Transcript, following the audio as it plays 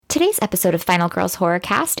Today's episode of Final Girls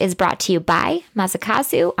Horrorcast is brought to you by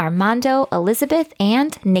Masakazu, Armando, Elizabeth,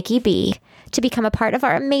 and Nikki B. To become a part of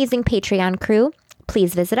our amazing Patreon crew,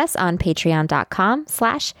 please visit us on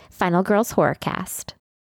patreon.com/finalgirlshorrorcast.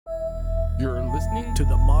 You're listening to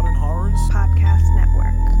the Modern Horrors Podcast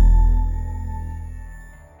Network.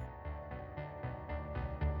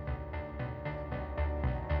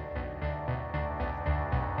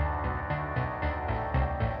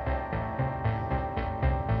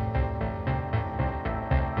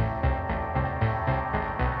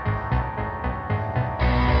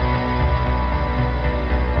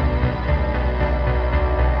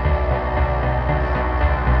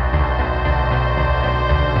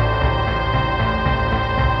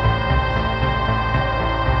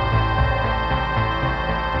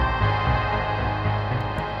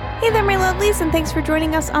 Hey there, my lovelies, and thanks for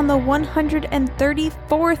joining us on the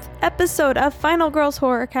 134th episode of Final Girls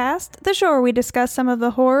Horrorcast, the show where we discuss some of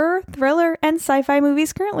the horror, thriller, and sci-fi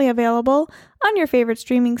movies currently available on your favorite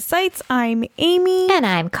streaming sites. I'm Amy. And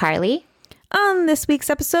I'm Carly. On this week's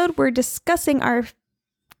episode, we're starting our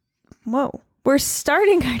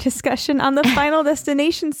discussion on the Final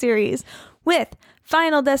Destination series with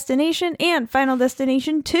Final Destination and Final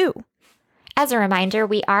Destination 2. As a reminder,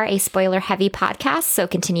 we are a spoiler-heavy podcast, so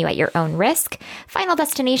continue at your own risk. Final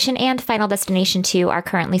Destination and Final Destination 2 are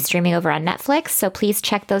currently streaming over on Netflix, so please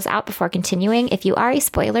check those out before continuing if you are a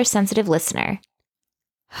spoiler-sensitive listener.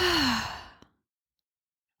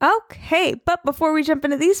 Okay, but before we jump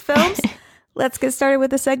into these films, let's get started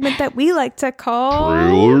with a segment that we like to call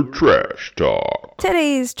Trailer Trash Talk.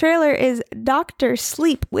 Today's trailer is Dr.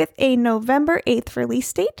 Sleep with a November 8th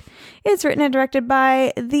release date. It's written and directed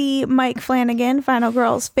by the Mike Flanagan, Final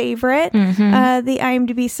Girl's favorite. The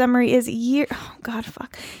IMDb summary is years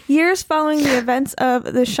following the events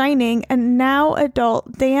of The Shining, and now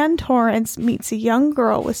adult Dan Torrance meets a young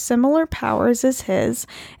girl with similar powers as his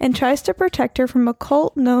and tries to protect her from a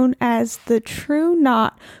cult known as the True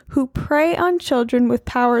Knot, who prey on children with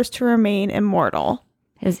powers to remain immortal.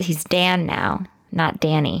 He's Dan now, not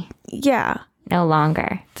Danny. Yeah. No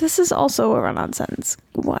longer. This is also a run-on sentence.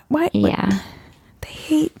 What? Yeah. They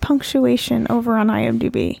hate punctuation over on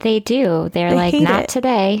IMDb. They do. They're They like, hate not it.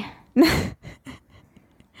 today.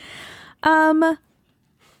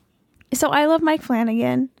 So I love Mike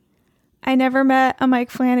Flanagan. I never met a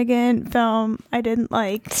Mike Flanagan film I didn't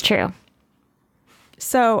like. It's true.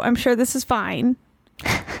 So I'm sure this is fine.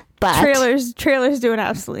 But Trailers doing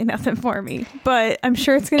absolutely nothing for me. But I'm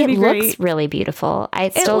sure it's going to be great. It looks really beautiful. I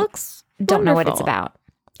It still looks don't know what it's wonderful. about.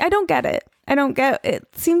 I don't get it. It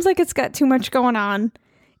seems like it's got too much going on.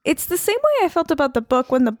 It's the same way I felt about the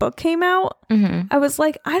book when the book came out. I was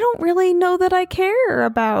like, I don't really know that I care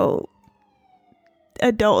about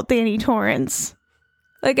adult Danny Torrance.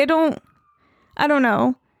 Like, I don't know. I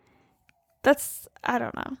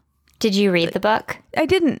don't know. Did you read the book? I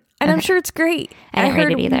didn't. And I'm sure it's great. I didn't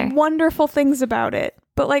read it either. Wonderful things about it.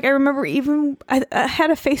 But like, I remember I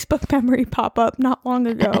had a Facebook memory pop up not long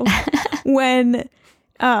ago when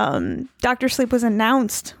Dr. Sleep was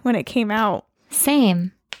announced when it came out.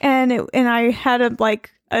 Same. And I had a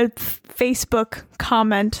Facebook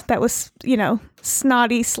comment that was,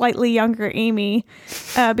 snotty, slightly younger Amy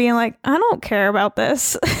being like, I don't care about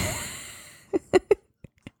this.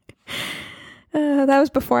 That was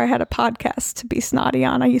before I had a podcast to be snotty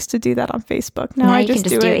on. I used to do that on Facebook. Now I you just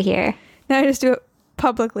can just do it here. Now I just do it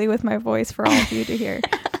publicly with my voice for all of you to hear.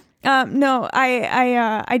 No,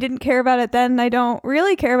 I didn't care about it then. I don't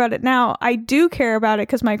really care about it now. I do care about it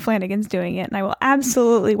because Mike Flanagan's doing it, and I will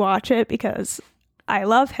absolutely watch it because I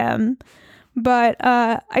love him. But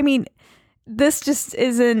I mean, this just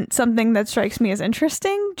isn't something that strikes me as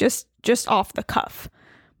interesting, just off the cuff.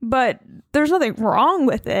 But there's nothing wrong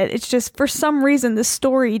with it. It's just, for some reason, the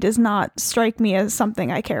story does not strike me as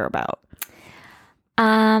something I care about.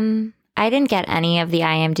 I didn't get any of the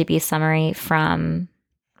IMDb summary from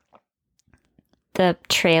the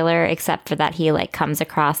trailer, except for that he comes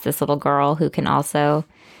across this little girl who can also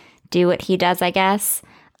do what he does, I guess.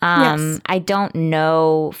 Yes. I don't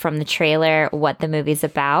know from the trailer what the movie's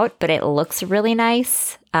about, but it looks really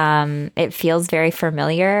nice. It feels very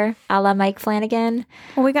familiar, a la Mike Flanagan.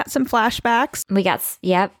 Well, we got some flashbacks. We got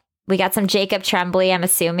some Jacob Tremblay, I'm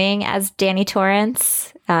assuming, as Danny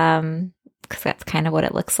Torrance, because that's kind of what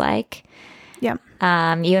it looks like. Yeah.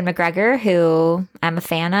 Ewan McGregor, who I'm a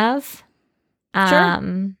fan of.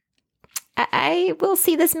 Sure. I will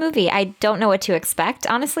see this movie. I don't know what to expect,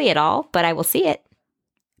 honestly, at all, but I will see it.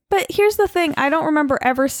 But here's the thing. I don't remember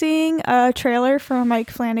ever seeing a trailer for a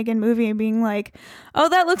Mike Flanagan movie and being like, oh,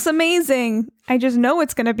 that looks amazing. I just know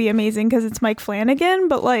it's going to be amazing because it's Mike Flanagan.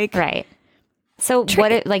 But like, right. So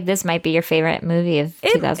this might be your favorite movie of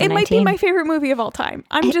 2019? It might be my favorite movie of all time.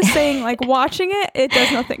 I'm just saying, like, watching it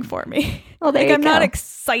does nothing for me. Well, there like, you I'm go. not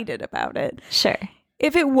excited about it. Sure.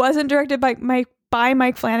 If it wasn't directed by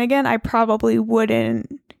Mike Flanagan, I probably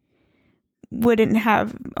wouldn't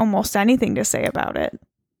have almost anything to say about it.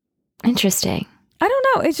 Interesting. I don't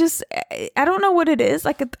know. It's just, I don't know what it is.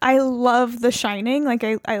 Like, I love The Shining. Like,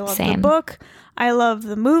 I love the book. I love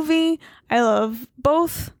the movie. I love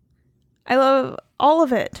both. I love all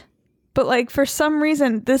of it. But, like, for some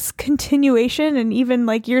reason, this continuation, and even,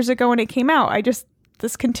 like, years ago when it came out,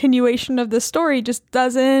 this continuation of the story just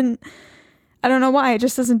doesn't, I don't know why, it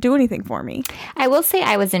just doesn't do anything for me. I will say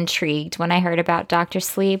I was intrigued when I heard about Dr.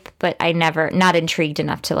 Sleep, but not intrigued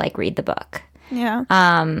enough to, like, read the book. Yeah.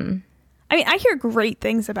 I mean, I hear great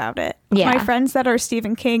things about it. Yeah. My friends that are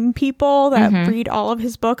Stephen King people that read all of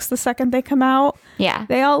his books the second they come out,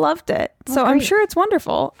 they all loved it. So I'm sure it's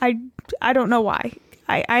wonderful. I don't know why.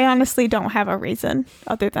 I honestly don't have a reason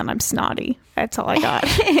other than I'm snotty. That's all I got.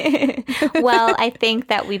 Well, I think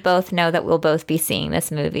that we both know that we'll both be seeing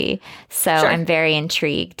this movie. So sure. I'm very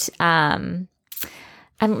intrigued. I'm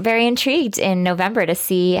very intrigued in November to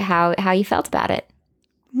see how you felt about it.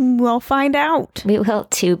 We'll find out. We will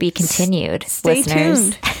to be continued. Stay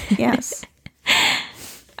listeners. tuned. Yes.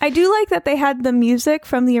 I do like that they had the music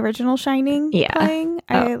from the original Shining playing.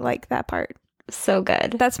 I like that part. So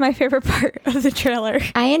good. That's my favorite part of the trailer.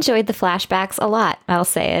 I enjoyed the flashbacks a lot. I'll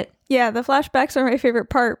say it. Yeah, the flashbacks are my favorite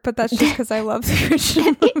part, but that's just because I love the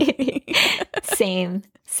original movie. Same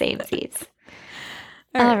beats.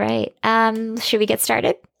 All right. Should we get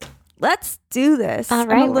started? Let's do this. All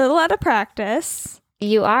right. I'm a little out of practice.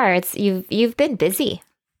 You are. You've been busy.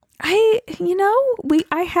 I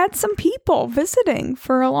had some people visiting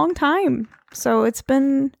for a long time, so it's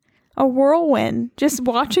been a whirlwind. Just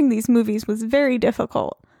watching these movies was very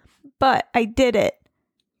difficult, but I did it.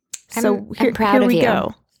 So I'm proud of you.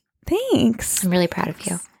 Go. Thanks. I'm really proud of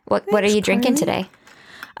you. What are you drinking today?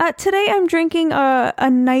 Today I'm drinking a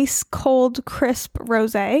nice cold crisp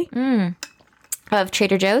rosé. Of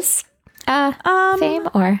Trader Joe's fame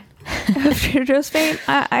or of Trader Joe's fame.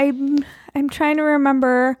 I'm trying to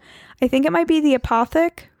remember. I think it might be the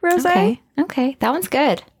Apothic rosé. Okay, that one's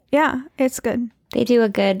good. Yeah, it's good. They do a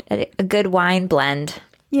good wine blend.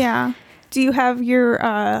 Yeah. Do you have your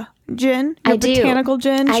gin? Your I do. Botanical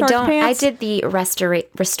gin. I Shark don't. Pants? I did the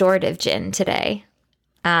restorative gin today.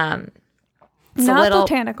 It's not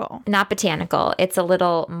botanical. Not botanical. It's a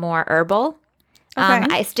little more herbal. Okay.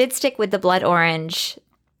 I did stick with the blood orange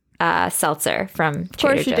seltzer from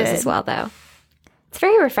Trader Joe's as well, though. It's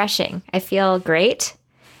very refreshing. I feel great.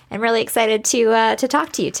 I'm really excited to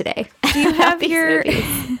talk to you today. Do you have your?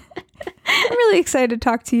 I'm really excited to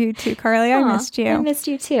talk to you too, Carly. I missed you. I missed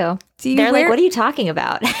you too. They're like, what are you talking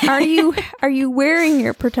about? Are you wearing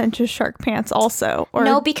your pretentious shark pants also? Or?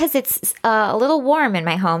 No, because it's a little warm in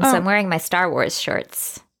my home, so I'm wearing my Star Wars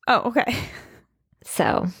shorts. Oh, okay.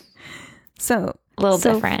 So a little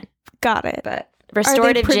different. Got it. But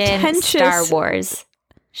restorative gin, Star Wars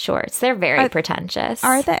shorts. They're very pretentious.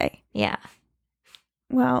 Are they? Yeah.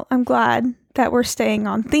 Well, I'm glad that we're staying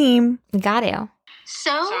on theme. Got to.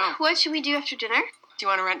 So, what should we do after dinner? Do you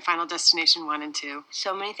want to rent Final Destination 1 and 2?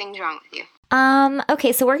 So many things wrong with you.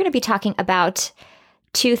 Okay, so we're going to be talking about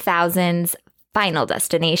 2000's Final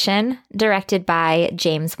Destination, directed by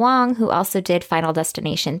James Wong, who also did Final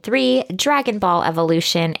Destination 3, Dragon Ball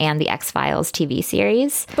Evolution, and the X-Files TV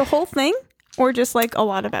series. The whole thing? Or just like a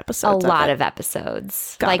lot of episodes? A lot of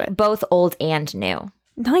episodes. Got it. Both old and new.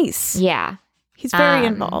 Nice. Yeah. He's very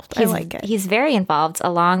involved. I like it. He's very involved,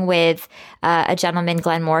 along with a gentleman,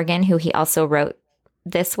 Glenn Morgan, who he also wrote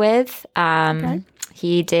this with.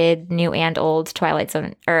 He did new and old Twilight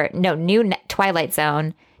Zone, new Twilight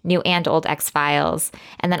Zone, new and old X-Files,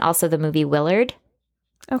 and then also the movie Willard.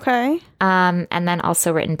 Okay. And then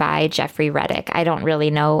also written by Jeffrey Reddick. I don't really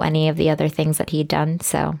know any of the other things that he'd done,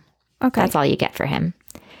 so that's all you get for him.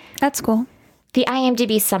 That's cool. The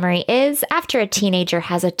IMDb summary is, after a teenager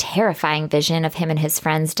has a terrifying vision of him and his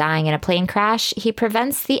friends dying in a plane crash, he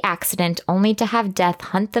prevents the accident only to have death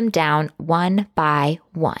hunt them down one by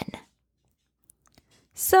one.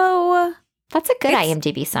 So... That's a good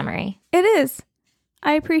IMDb summary. It is.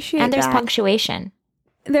 I appreciate that. And there's punctuation.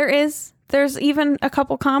 There is. There's even a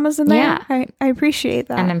couple commas in there. Yeah. I appreciate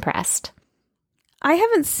that. I'm impressed. I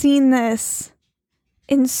haven't seen this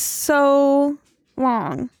in so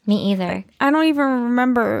long. Me either. I don't even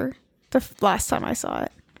remember the last time I saw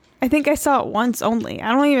it. I think I saw it once only.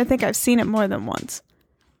 I don't even think I've seen it more than once.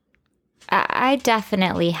 I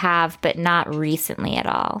definitely have, but not recently at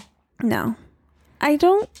all. No. I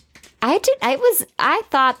don't I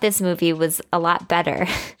thought this movie was a lot better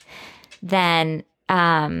than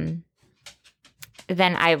I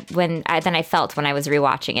felt when I was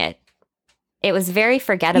rewatching it. It was very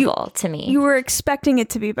forgettable to me. You were expecting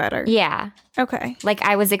it to be better. Yeah. Okay. Like,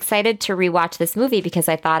 I was excited to rewatch this movie because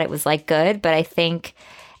I thought it was, like, good, but I think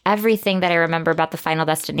everything that I remember about the Final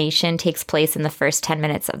Destination takes place in the first 10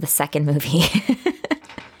 minutes of the second movie.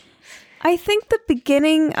 I think the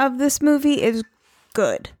beginning of this movie is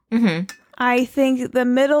good. Mm-hmm. I think the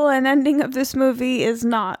middle and ending of this movie is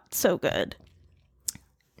not so good.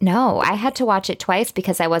 No, I had to watch it twice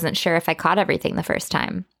because I wasn't sure if I caught everything the first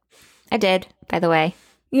time. I did, by the way.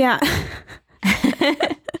 Yeah. I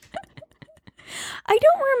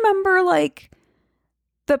don't remember, like,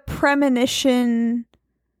 the premonition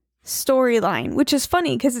storyline, which is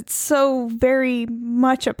funny because it's so very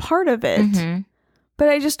much a part of it. Mm-hmm. But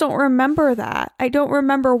I just don't remember that. I don't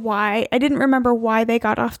remember why. I didn't remember why they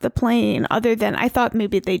got off the plane, other than I thought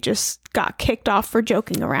maybe they just got kicked off for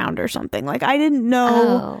joking around or something. Like, I didn't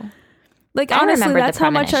know. Oh. Like, I honestly, remembered that's the how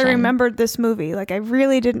much I premonition. remembered this movie. Like, I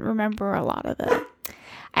really didn't remember a lot of it.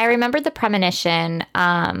 I remembered the premonition.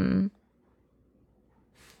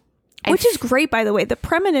 Which is great, by the way. The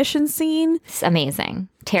premonition scene. It's amazing.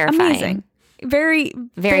 Terrifying. Amazing. Very,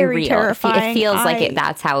 Very real. terrifying. It feels like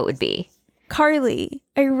that's how it would be. Carly,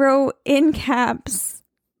 I wrote in caps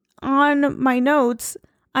on my notes,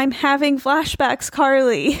 I'm having flashbacks,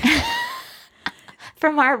 Carly.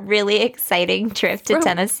 From our really exciting trip to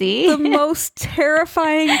Tennessee. The most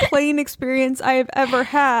terrifying plane experience I have ever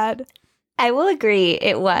had. I will agree,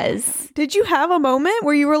 it was. Did you have a moment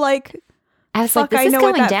where you were like, I was fuck, like, this I is know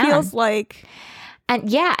going what that down. feels like? And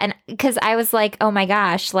yeah, and because I was like, oh my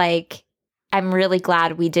gosh, like, I'm really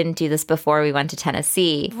glad we didn't do this before we went to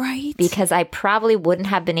Tennessee. Right. Because I probably wouldn't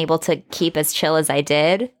have been able to keep as chill as I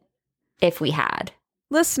did if we had.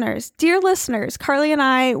 Listeners, dear listeners, Carly and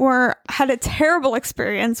I had a terrible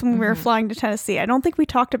experience when we were flying to Tennessee. I don't think we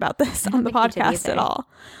talked about this on the podcast at all.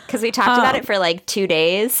 Because we talked about it for like 2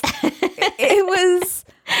 days. It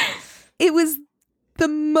was the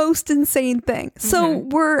most insane thing. So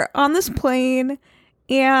we're on this plane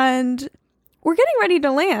and we're getting ready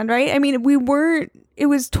to land, right? I mean, it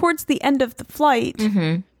was towards the end of the flight.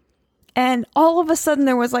 Mm-hmm. And all of a sudden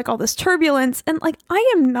there was like all this turbulence. And like,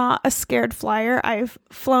 I am not a scared flyer. I've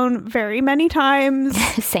flown very many times.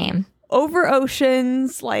 Same. Over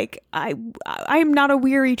oceans. Like, I'm not a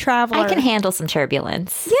weary traveler. I can handle some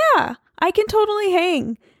turbulence. Yeah, I can totally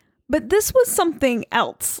hang. But this was something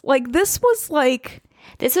else. Like, this was like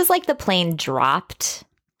the plane dropped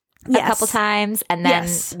a couple times and then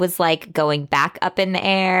was like going back up in the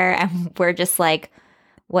air. And we're just like,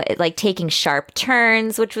 taking sharp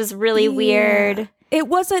turns, which was really weird. It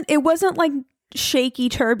wasn't like shaky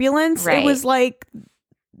turbulence. Right. It was like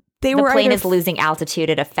the plane is losing altitude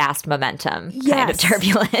at a fast momentum kind of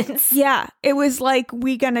turbulence. Yeah. It was like,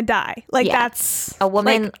 we gonna die. Like, that's... A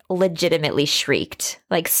woman like, legitimately shrieked,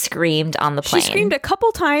 like screamed on the plane. She screamed a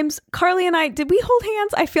couple times. Carly and I, did we hold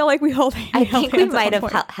hands? I feel like we held hands. I think we might have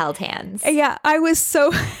held hands. Yeah. I was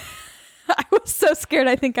so scared.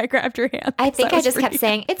 I think I grabbed your hand. I think I just kept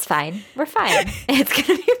saying, it's fine. We're fine. It's going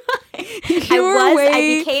to be fine.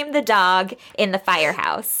 I became the dog in the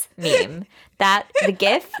firehouse meme. That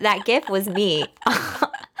GIF was me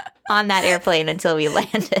on that airplane until we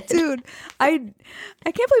landed. Dude, I can't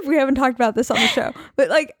believe we haven't talked about this on the show. But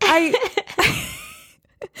like, and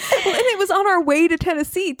it was on our way to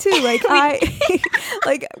Tennessee too. Like,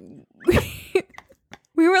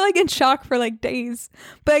 we were like in shock for like days.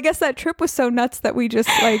 But I guess that trip was so nuts that we just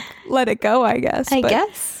like let it go, I guess. I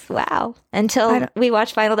guess. Wow. Until we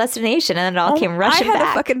watched Final Destination and then it all came rushing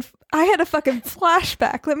back. I had a fucking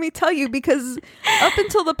flashback, let me tell you, because up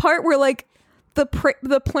until the part where like the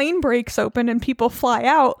plane breaks open and people fly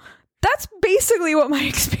out, that's basically what my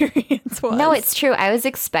experience was. No, it's true. I was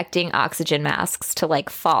expecting oxygen masks to like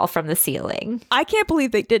fall from the ceiling. I can't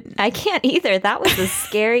believe they didn't. I can't either. That was a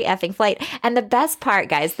scary effing flight. And the best part,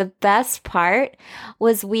 guys,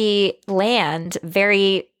 was we land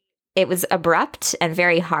it was abrupt and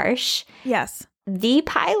very harsh. Yes. The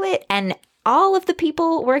pilot and all of the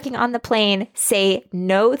people working on the plane say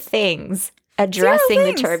no things addressing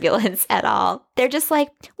the turbulence at all. They're just like,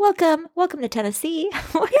 welcome to Tennessee.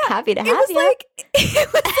 We're happy to have you. It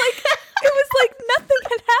was like nothing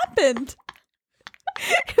had happened.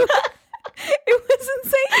 It was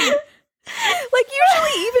insane. Like,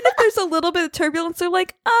 usually, even if there's a little bit of turbulence, they're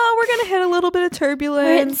like, oh, we're going to hit a little bit of turbulence.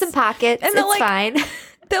 We're hitting some pockets. And it's fine.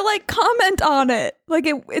 They'll like comment on it. Like,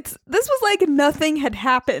 this was like nothing had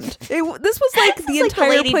happened. This was like the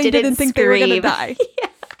entire plane didn't think they were going to die. Yeah.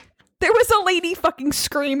 There was a lady fucking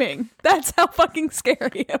screaming. That's how fucking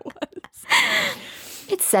scary it was.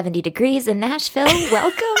 It's 70 degrees in Nashville.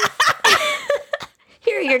 Welcome.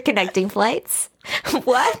 Here are your connecting flights.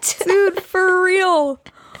 What? Dude, for real.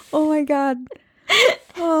 Oh my God.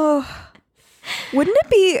 Oh. Wouldn't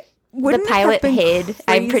the pilot hid. Crazy?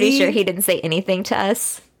 I'm pretty sure he didn't say anything to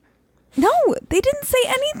us. No, they didn't say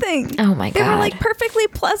anything. Oh my God. They were like perfectly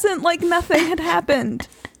pleasant, like nothing had happened.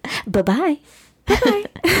 Bye-bye. Bye-bye.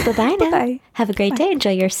 Bye-bye now. Bye-bye. Have a great day.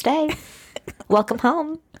 Enjoy your stay. Welcome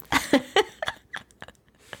home.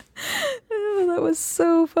 Oh, that was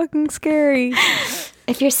so fucking scary.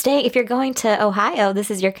 If you're going to Ohio,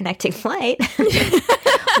 this is your connecting flight.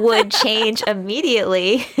 Would change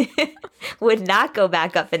immediately. Would not go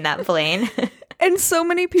back up in that plane. And so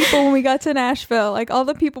many people when we got to Nashville, like all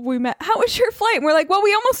the people we met, how was your flight? And we're like, well,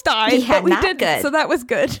 we almost died, Yeah, but we not didn't, good. so that was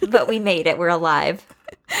good. But we made it. We're alive.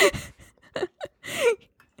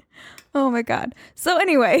 Oh my God. So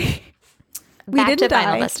anyway, we Back didn't to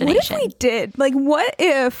Final die. Destination. What if we did? Like, what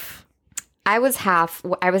if? I was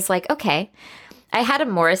like, okay. I had a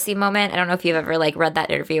Morrissey moment. I don't know if you've ever like read that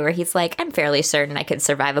interview where he's like, I'm fairly certain I could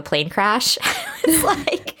survive a plane crash.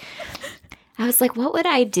 I was like, what would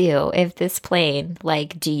I do if this plane,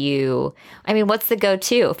 like, what's the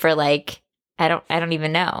go-to for like, I don't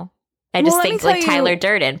even know. I just think like Tyler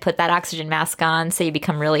Durden, put that oxygen mask on so you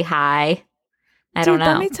become really high. I don't know.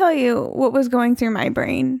 Let me tell you what was going through my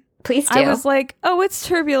brain. Please do. I was like, oh, it's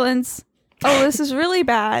turbulence. Oh, this is really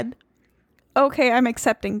bad. Okay, I'm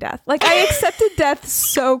accepting death. Like, I accepted death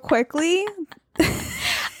so quickly.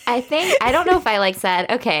 I don't know if I like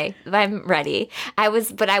said, okay, I'm ready. I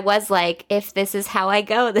was like, if this is how I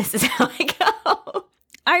go, this is how I go.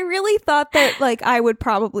 I really thought that, like, I would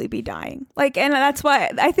probably be dying. Like, and that's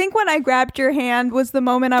why I think when I grabbed your hand was the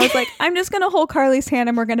moment I was like, I'm just going to hold Carly's hand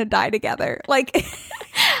and we're going to die together. Like,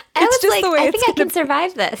 I was like, I think I can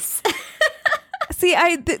survive this. See,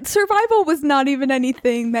 survival was not even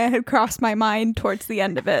anything that had crossed my mind towards the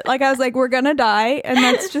end of it. Like, I was like, we're going to die, and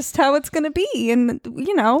that's just how it's going to be. And,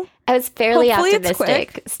 you know. I was fairly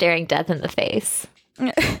optimistic, staring death in the face.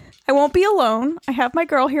 I won't be alone. I have my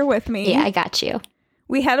girl here with me. Yeah, I got you.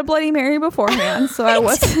 We had a Bloody Mary beforehand, so I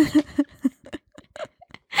was...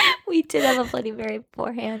 We did have a Bloody Mary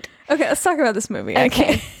beforehand. Okay, let's talk about this movie.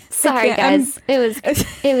 Okay. Sorry, guys. It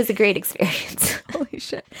was a great experience. Holy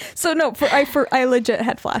shit. So no, I legit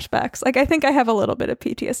had flashbacks. Like, I think I have a little bit of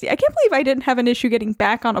PTSD. I can't believe I didn't have an issue getting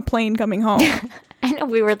back on a plane coming home. I know,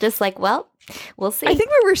 we were just like, well, we'll see. I think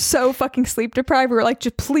we were so fucking sleep deprived. We were like,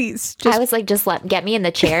 please. I was like, just get me in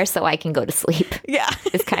the chair so I can go to sleep. Yeah.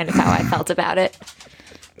 Is kind of how I felt about it.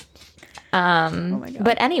 Oh my God.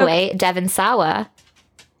 But anyway, okay. Devon Sawa.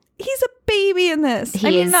 He's a baby in this.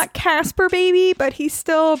 Not Casper baby, but he's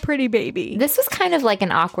still a pretty baby. This was kind of like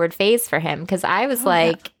an awkward phase for him because I was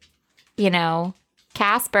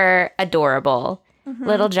Casper, adorable. Mm-hmm.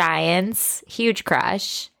 Little Giants, huge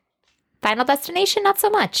crush. Final Destination, not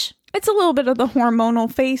so much. It's a little bit of the hormonal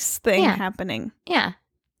face thing happening. Yeah.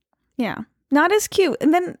 Yeah. Not as cute.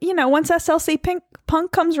 And then, once SLC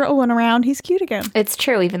Punk comes rolling around, he's cute again. It's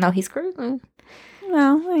true, even though he's cruel.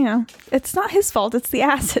 Well, it's not his fault. It's the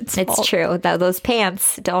acid's fault. It's true. Those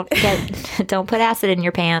pants, don't put acid in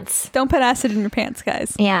your pants. Don't put acid in your pants,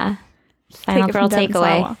 guys. Yeah. Final girl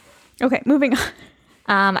takeaway. Okay, moving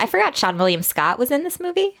on. I forgot Sean William Scott was in this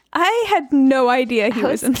movie. I had no idea he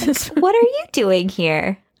was in this movie. What are you doing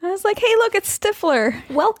here? I was like, hey, look, it's Stifler.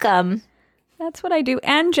 Welcome. That's what I do.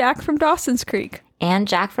 And Jack from Dawson's Creek. Yeah.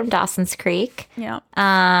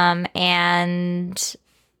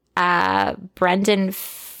 Brendan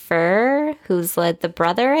Furr, who's like the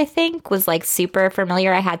brother, I think, was like super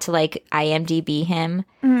familiar. I had to like IMDb him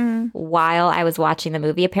while I was watching the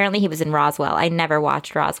movie. Apparently he was in Roswell. I never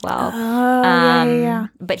watched Roswell. Yeah.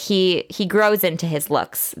 But he grows into his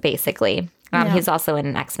looks, basically. He's also in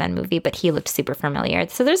an X-Men movie, but he looked super familiar.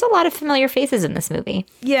 So there's a lot of familiar faces in this movie.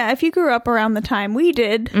 Yeah, if you grew up around the time we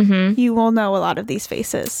did, you will know a lot of these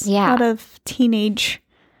faces. Yeah. A lot of teenage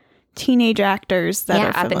actors that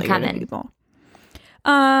are familiar up and coming. To people.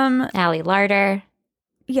 Ali Larter.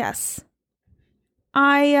 Yes.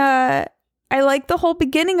 I like the whole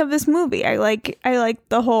beginning of this movie. I like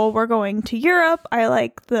the whole we're going to Europe. I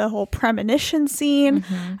like the whole premonition scene.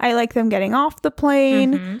 Mm-hmm. I like them getting off the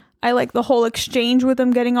plane. Mm-hmm. I like the whole exchange with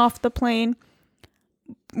them getting off the plane.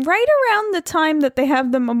 Right around the time that they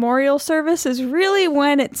have the memorial service is really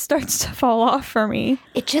when it starts to fall off for me.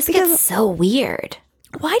 It just gets so weird.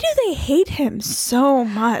 Why do they hate him so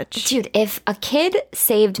much? Dude, if a kid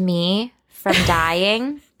saved me from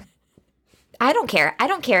dying, I don't care. I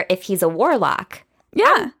don't care if he's a warlock.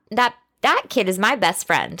 Yeah. That kid is my best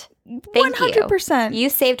friend. Thank 100%. You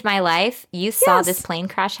saved my life. You saw Yes. this plane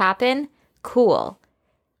crash happen. Cool.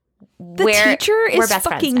 The teacher is best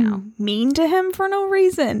friends now. fucking mean to him for no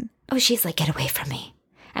reason. Oh, she's like, get away from me.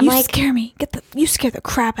 I'm You like, scare me. You scare the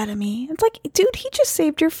crap out of me. It's like, dude, he just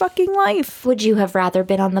saved your fucking life. would you have rather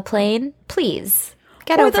been on the plane? Please.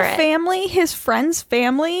 Get Or over the it. family, his friend's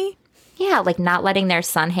family. Yeah, like not letting their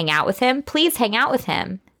son hang out with him. Please hang out with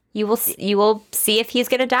him. You will see if he's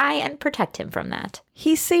going to die and protect him from that.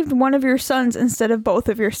 He saved one of your sons instead of both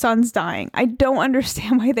of your sons dying. I don't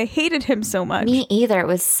understand why they hated him so much. Me either. It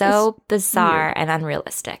was so bizarre and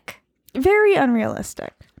unrealistic. Very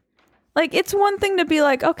unrealistic. Like, it's one thing to be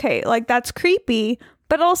like, okay, like, that's creepy,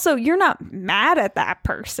 but also you're not mad at that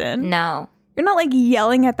person. No. You're not, like,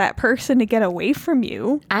 yelling at that person to get away from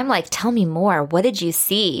you. I'm like, tell me more. What did you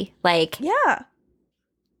see? Like, Yeah.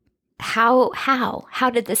 how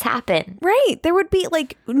did this happen? Right. There would be,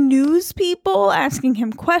 like, news people asking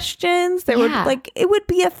him questions. There would, Yeah. like, it would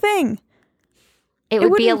be a thing. It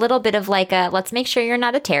would be a wouldn't- little bit of like a, let's make sure you're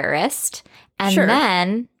not a terrorist. And Sure.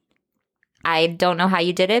 then, I don't know how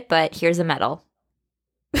you did it, but here's a medal.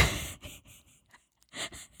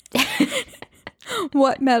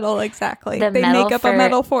 What medal exactly? The They medal make up for- a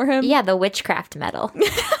medal for him? Yeah, the witchcraft medal.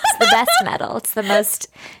 It's the best medal. It's the most,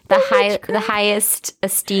 the highest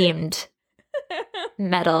esteemed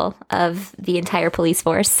medal of the entire police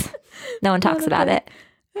force. No one talks about it.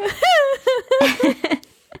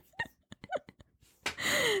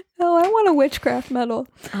 Oh, I want a witchcraft medal.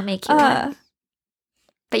 I'll make you one.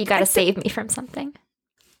 But you got to save me from something.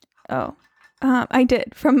 Oh, I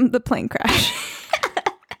did from the plane crash.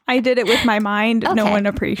 I did it with my mind. No Okay. one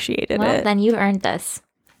appreciated Well, it. then you earned this.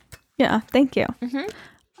 Yeah, thank you.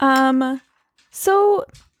 Mm-hmm. So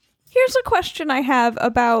here's a question I have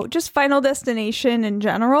about just Final Destination in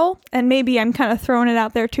general, and maybe I'm kind of throwing it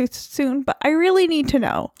out there too soon, but I really need to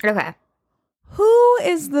know, Okay. who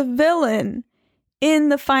is the villain in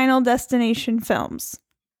the Final Destination films?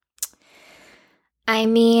 I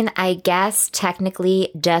mean, I guess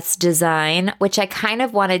technically Death's Design, which I kind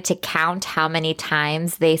of wanted to count how many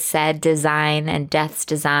times they said design and Death's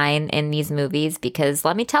Design in these movies, because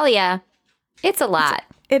let me tell you, it's a lot.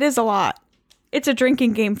 It is a lot. It's a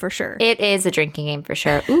drinking game for sure. It is a drinking game for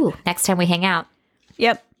sure. Ooh, next time we hang out,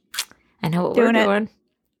 Yep. I know what Doing we're it. doing.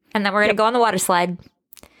 And then we're going to go on the water slide.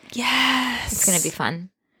 Yes. It's going to be fun.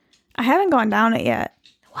 I haven't gone down it yet.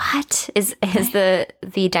 What? Is the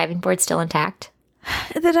diving board still intact?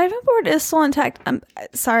 The diving board is still intact. I'm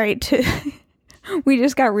sorry to. We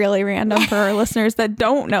just got really random for our listeners that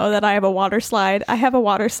don't know that I have a water slide. I have a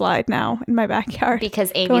water slide now in my backyard.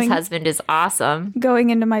 Because Amy's Going- husband is awesome. Going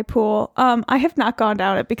into my pool. I have not gone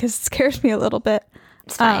down it because it scares me a little bit.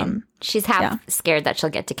 It's fine. She's half scared that she'll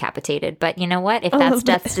get decapitated. But you know what? If that's little bit.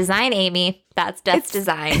 Death's Design, Amy, that's Death's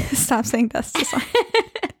Design. Stop saying that's design.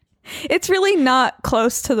 It's really not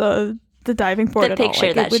close to the diving board The at all.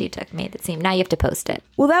 picture Like, that she took made it seem. Now you have to post it.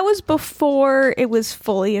 Well, that was before it was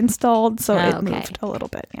fully installed, so it okay. moved a little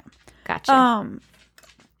bit. Yeah. Gotcha.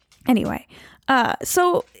 Anyway,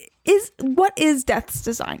 so what is Death's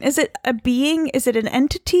Design? Is it a being? Is it an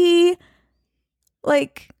entity?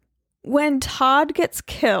 Like when Todd gets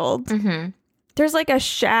killed, Mm-hmm. there's like a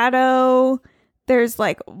shadow. There's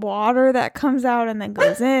like water that comes out and then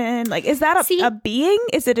goes in. Like, is that See- a being?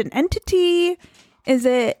 Is it an entity? Is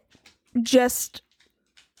it just?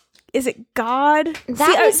 Is it God?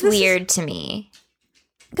 That was weird to me.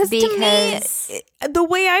 Because to me, Because- the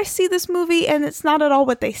way I see this movie, and it's not at all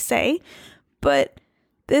what they say, but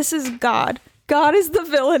this is God. God is the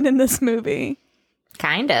villain in this movie.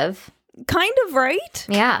 Kind of. Kind of, right?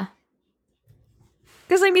 Yeah.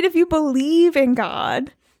 Because, I mean, if you believe in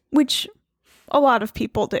God, which a lot of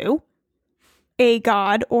people do, a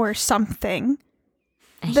God or something,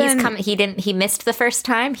 then- He missed the first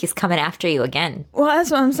time. He's coming after you again. well,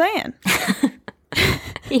 that's what I'm saying.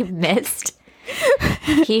 He missed.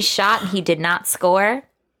 He shot and he did not score.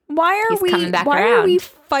 Why He's coming back are we around.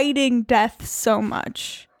 fighting death so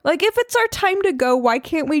much? Like, if it's our time to go, why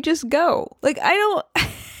can't we just go? Like, I don't...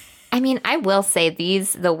 I mean, I will say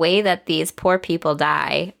the way that these poor people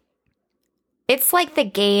die, it's like the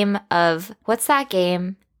game of, what's that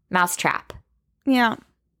game? Mousetrap. Yeah.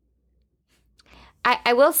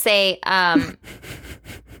 I will say, It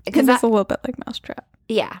because is a little bit like Mousetrap.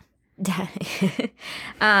 yeah.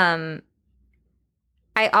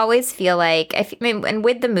 I always feel like, and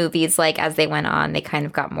with the movies, like as they went on, they kind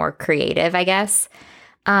of got more creative, I guess.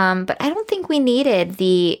 But I don't think we needed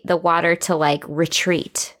the water to like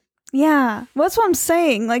retreat. Yeah. Well, that's what I'm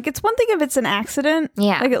saying. Like, it's one thing if it's an accident.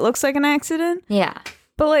 Yeah. Like, it looks like an accident. Yeah.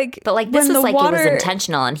 But, like, But like when this was the like water... it was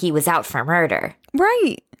intentional and he was out for murder.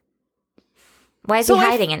 Right. Why is he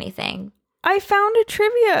hiding anything? I found a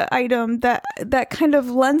trivia item that kind of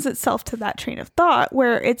lends itself to that train of thought,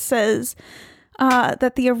 where it says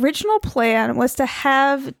that the original plan was to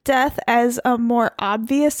have death as a more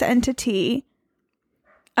obvious entity.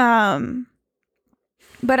 But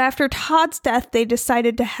after Todd's death, they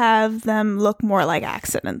decided to have them look more like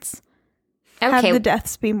accidents. Okay. Have the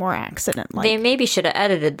deaths be more accident-like. They maybe should have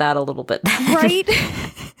edited that a little bit. Right?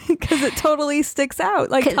 Because it totally sticks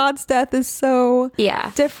out. Like, Todd's death is so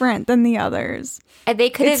different than the others. And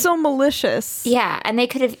it's so malicious. Yeah, and they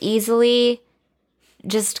could have easily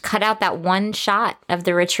just cut out that one shot of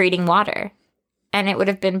the retreating water. And it would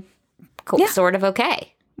have been sort of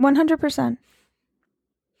okay. 100%.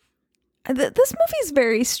 This movie is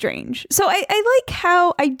very strange. So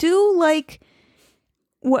I do like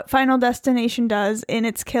what Final Destination does in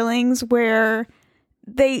its killings, where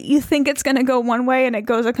you think it's going to go one way and it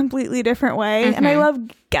goes a completely different way. Mm-hmm. And I love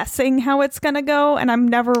guessing how it's going to go, and I'm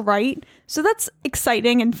never right. So that's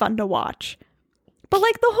exciting and fun to watch. But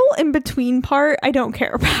like the whole in-between part, I don't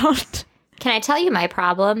care about. Can I tell you my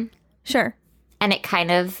problem? Sure. And it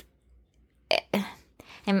kind of,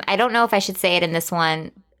 I don't know if I should say it in this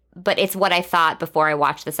one, but it's what I thought before I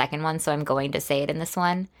watched the second one, so I'm going to say it in this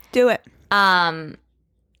one. Do it.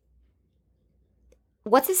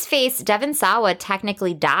 What's his face? Devon Sawa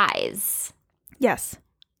technically dies. Yes.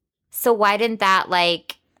 So why didn't that,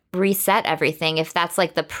 like, reset everything if that's,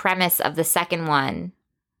 like, the premise of the second one?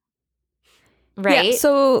 Right? Yeah,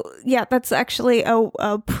 so, that's actually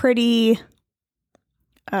a pretty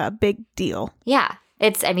big deal. Yeah.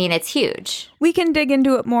 It's huge. We can dig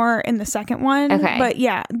into it more in the second one. Okay. But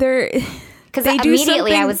because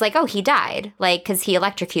immediately I was like, oh, he died. Like, because he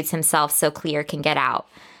electrocutes himself so Clear can get out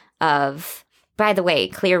of... By the way,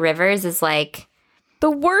 Clear Rivers is like... the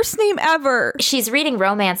worst name ever. She's reading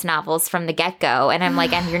romance novels from the get-go, and I'm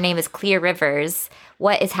like, and your name is Clear Rivers.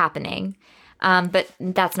 What is happening? But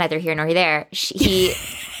that's neither here nor there. He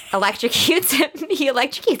electrocutes him. He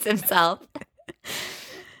electrocutes himself.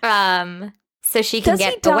 So she can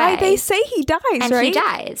get away. They say he dies, and right? He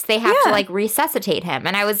dies. They have to, like, resuscitate him.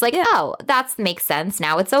 And I was like, oh, that makes sense.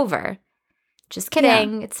 Now it's over. Just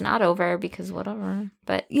kidding. Yeah. It's not over because whatever.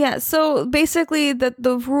 But yeah, so basically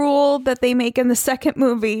the rule that they make in the second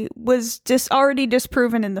movie was just already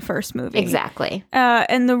disproven in the first movie. Exactly.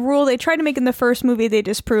 And the rule they tried to make in the first movie they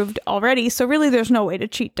disproved already. So really there's no way to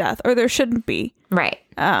cheat death, or there shouldn't be. Right.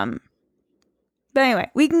 But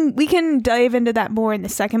anyway, we can dive into that more in the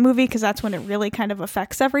second movie, because that's when it really kind of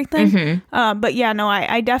affects everything. Mm-hmm. But yeah, no,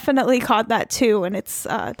 I definitely caught that too, and it's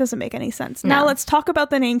doesn't make any sense. No. Now let's talk about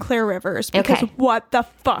the name Claire Rivers, because what the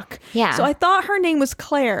fuck? Yeah. So I thought her name was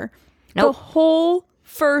Claire. Nope. The whole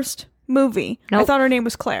first movie. Nope. I thought her name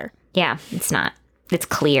was Claire. Yeah, it's not. It's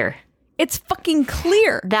Clear. It's fucking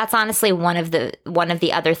Clear. That's honestly one of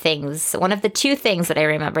the other things. One of the two things that I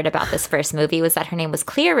remembered about this first movie was that her name was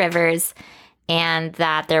Clear Rivers, and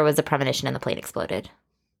that there was a premonition and the plane exploded.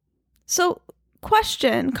 So,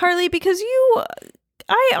 question, Carly, because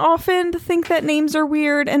I often think that names are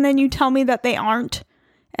weird, and then you tell me that they aren't,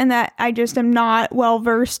 and that I just am not well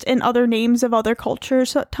versed in other names of other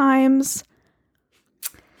cultures at times.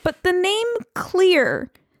 But the name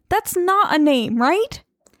Clear, that's not a name, right?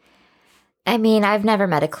 I mean, I've never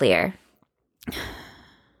met a Clear.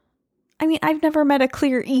 I mean, I've never met a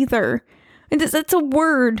Clear either. It's a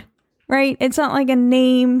word. Right? It's not like a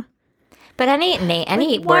name. But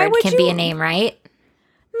any word can be a name, right?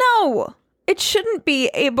 No. It shouldn't be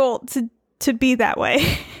able to be that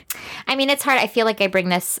way. I mean, it's hard. I feel like I bring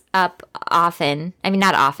this up often. I mean,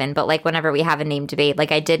 not often, but like whenever we have a name debate.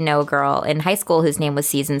 Like I did know a girl in high school whose name was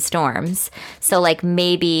Season Storms. So like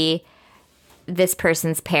maybe this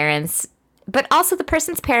person's parents, but also the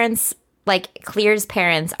person's parents, like Clear's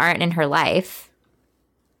parents, aren't in her life.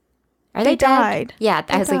 Are they dead? Died. Yeah,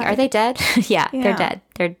 I was like, are they dead? yeah, they're dead.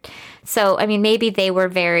 So I mean, maybe they were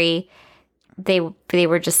they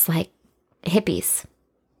were just like hippies.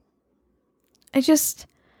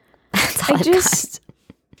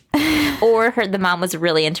 Or the mom was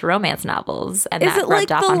really into romance novels, and that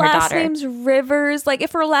rubbed off on her daughter. Is it like the last name's Rivers? Like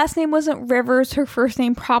if her last name wasn't Rivers, her first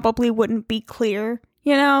name probably wouldn't be Clear.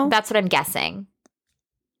 You know? That's what I'm guessing.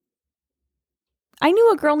 I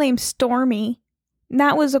knew a girl named Stormy.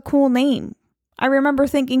 That was a cool name. I remember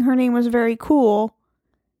thinking her name was very cool.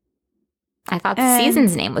 I thought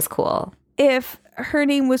Season's name was cool. If her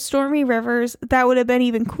name was Stormy Rivers, that would have been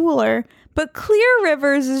even cooler. But Clear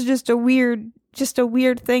Rivers is just a weird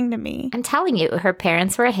thing to me. I'm telling you, her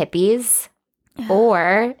parents were hippies,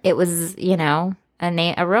 or it was,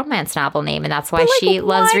 a romance novel name, and that's why she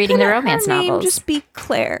loves reading the romance novels. Just be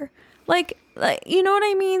Claire. Like, Like, you know what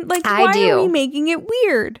I mean? Like, I why do. are we making it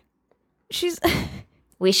weird? She's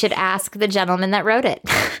We should ask the gentleman that wrote it.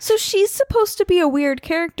 so she's supposed to be a weird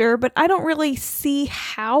character, but I don't really see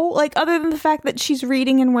how. Like, other than the fact that she's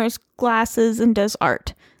reading and wears glasses and does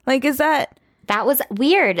art. Like, is that? That was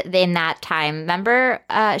weird in that time. Remember,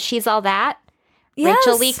 She's All That? Yes.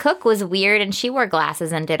 Rachel Lee Cook was weird and she wore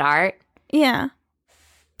glasses and did art. Yeah.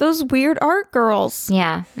 Those weird art girls.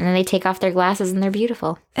 Yeah. And then they take off their glasses and they're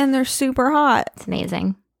beautiful. And they're super hot. It's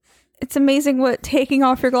amazing. It's amazing what taking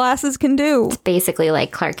off your glasses can do. It's basically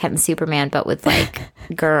like Clark Kent and Superman, but with like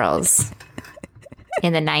girls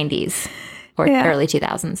in the 90s or early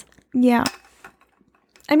 2000s. Yeah.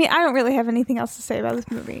 I mean, I don't really have anything else to say about this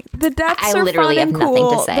movie. The deaths I are literally fun and have nothing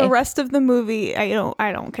to cool. say. The rest of the movie, I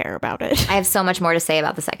don't care about it. I have so much more to say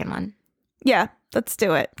about the second one. Yeah, let's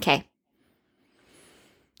do it. Okay.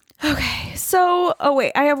 Okay, so,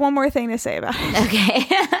 wait, I have one more thing to say about it. Okay.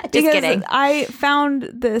 Just Because kidding. I found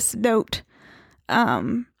this note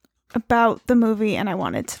about the movie and I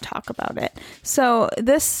wanted to talk about it. So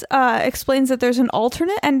this explains that there's an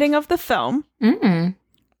alternate ending of the film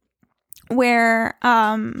where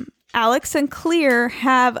Alex and Clear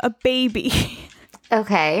have a baby.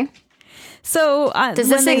 Okay. So Does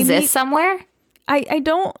this exist somewhere? I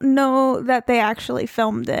don't know that they actually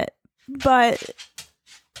filmed it, but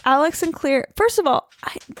Alex and Clear, first of all,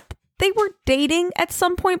 they were dating at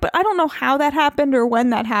some point, but I don't know how that happened or when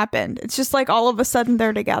that happened. It's just like all of a sudden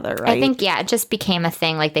they're together, right? I think, yeah, it just became a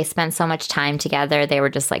thing. Like they spent so much time together. They were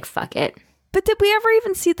just like, fuck it. But did we ever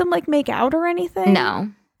even see them like make out or anything? No.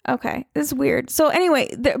 Okay, this is weird. So anyway,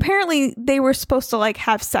 apparently they were supposed to like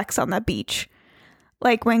have sex on the beach.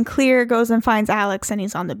 Like when Clear goes and finds Alex and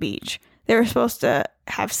he's on the beach, they were supposed to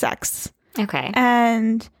have sex. Okay.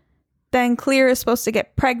 And then Clear is supposed to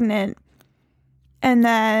get pregnant. And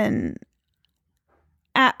then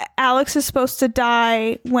Alex is supposed to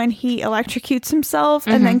die when he electrocutes himself.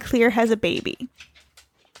 And then Clear has a baby.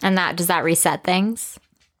 And does that reset things?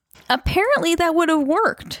 Apparently that would have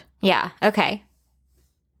worked. Yeah. Okay.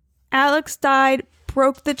 Alex died,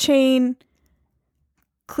 broke the chain.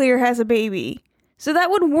 Clear has a baby. So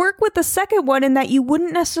that would work with the second one in that you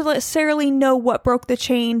wouldn't necessarily know what broke the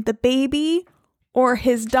chain, the baby or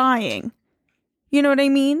his dying. You know what I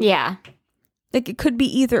mean? Yeah. Like it could be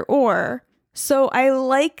either or. So I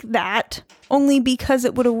like that only because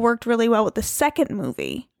it would have worked really well with the second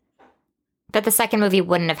movie. But the second movie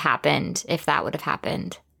wouldn't have happened if that would have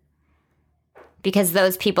happened. Because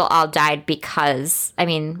those people all died because, I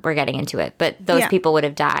mean, we're getting into it, but those people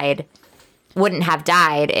wouldn't have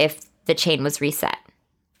died if the chain was reset.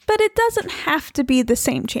 But it doesn't have to be the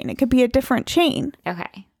same chain. It could be a different chain.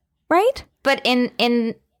 Okay. Right? But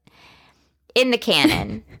in the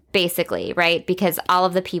canon, basically, right? Because all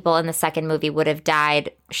of the people in the second movie would have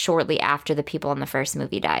died shortly after the people in the first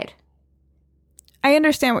movie died. I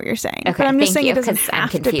understand what you're saying. Okay, but I'm just saying it doesn't because have I'm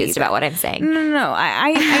to be confused about what I'm saying. No.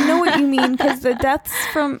 I know what you mean because the deaths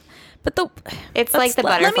from... But it's like the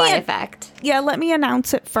butterfly effect. Yeah, let me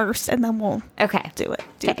announce it first and then we'll do it.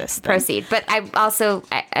 Do this. Then. Proceed. But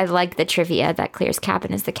I like the trivia that Clear's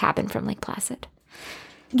cabin is the cabin from Lake Placid.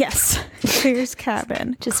 Yes. Clear's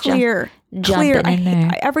cabin. Just Clear. Jumping in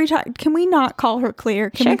there. Every time. Can we not call her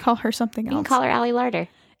Clear? Can we call her something else? You can call her Allie Larder.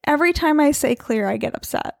 Every time I say Clear, I get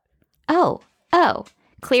upset. Oh.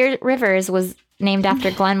 Clear Rivers was named after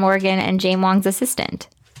Glenn Morgan and Jane Wong's assistant.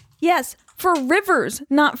 Yes. For Rivers,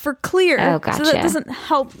 not for Clear. Oh, gotcha. So that doesn't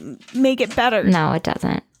help make it better. No, it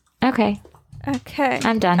doesn't. Okay.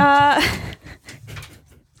 I'm done.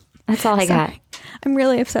 That's all I got. I'm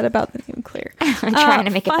really upset about the name Clear. I'm trying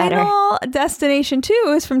to make it better. Final Destination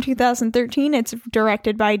 2 is from 2013. It's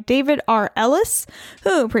directed by David R. Ellis,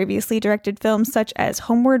 who previously directed films such as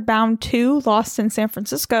Homeward Bound 2, Lost in San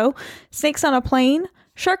Francisco, Snakes on a Plane,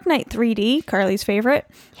 Shark Night 3D, Carly's favorite,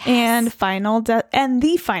 and The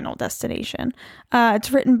Final Destination.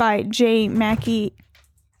 It's written by J. Mackie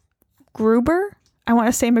Gruber. I want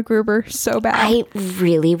to say MacGruber so bad. I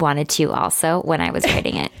really wanted to also when I was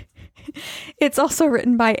writing it. It's also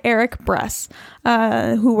written by Eric Bress,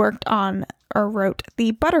 who worked on or wrote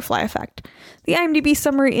The Butterfly Effect. The IMDb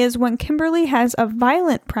summary is when Kimberly has a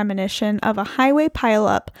violent premonition of a highway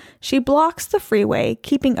pileup, she blocks the freeway,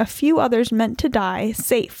 keeping a few others meant to die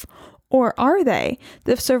safe. Or are they?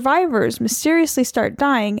 The survivors mysteriously start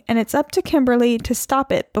dying, and it's up to Kimberly to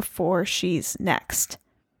stop it before she's next.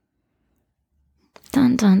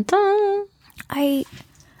 Dun, dun, dun.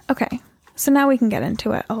 Okay. So now we can get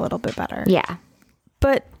into it a little bit better. Yeah.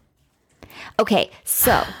 But... Okay,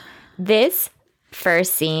 so this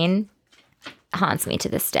first scene haunts me to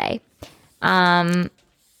this day.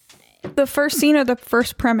 The first scene or the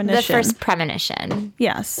first premonition? The first premonition.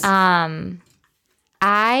 Yes. I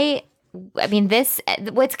mean, this,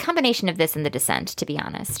 it's a combination of this and The Descent, to be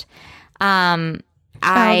honest.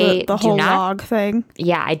 the whole log thing.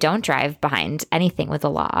 Yeah, I don't drive behind anything with a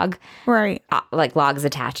log. Right. Like logs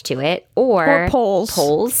attached to it. Or poles.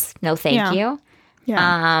 Poles. No, thank you.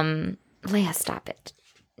 Yeah. Leah, stop it.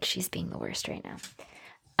 She's being the worst right now.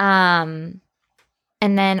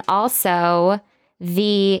 And then also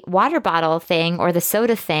the water bottle thing or the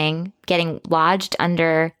soda thing getting lodged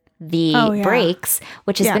under the brakes,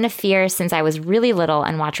 which has been a fear since I was really little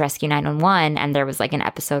and watched Rescue 911. And there was like an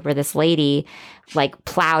episode where this lady like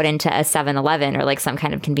plowed into a 7-Eleven or like some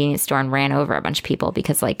kind of convenience store and ran over a bunch of people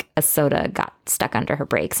because like a soda got stuck under her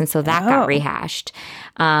brakes. And so that got rehashed.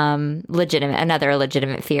 Another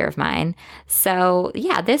legitimate fear of mine. So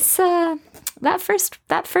yeah, this, that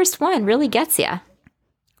first one really gets you.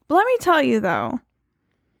 Let me tell you though,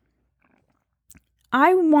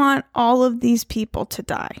 I want all of these people to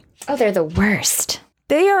die. Oh, they're the worst.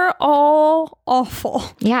 They are all awful.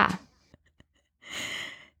 Yeah.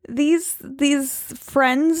 These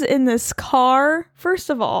friends in this car,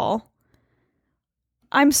 first of all,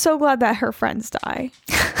 I'm so glad that her friends die.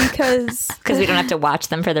 Because we don't have to watch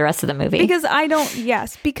them for the rest of the movie. Because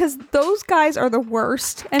because those guys are the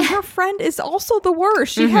worst. And her friend is also the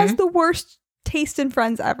worst. She has the worst taste in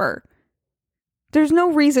friends ever. There's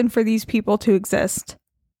no reason for these people to exist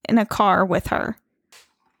in a car with her.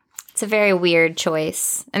 It's a very weird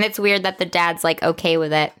choice. And it's weird that the dad's like okay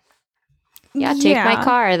with it. Yeah, take my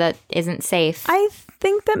car that isn't safe. I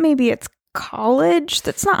think that maybe it's college.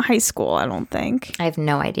 That's not high school, I don't think. I have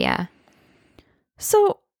no idea.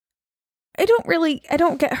 So I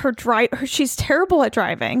don't get her she's terrible at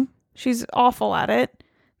driving. She's awful at it.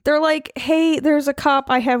 They're like, hey, there's a cop.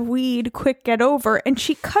 I have weed. Quick, get over. And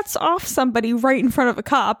she cuts off somebody right in front of a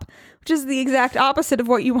cop, which is the exact opposite of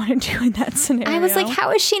what you want to do in that scenario. I was like,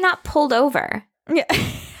 how is she not pulled over? Yeah.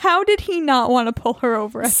 How did he not want to pull her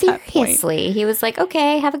over at that point? Seriously. He was like,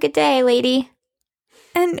 okay, have a good day, lady.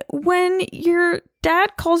 And when your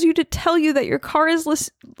dad calls you to tell you that your car is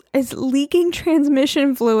leaking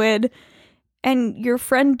transmission fluid and your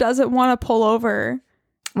friend doesn't want to pull over.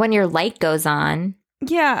 When your light goes on.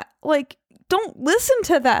 Yeah, like, don't listen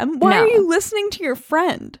to them. Why are you listening to your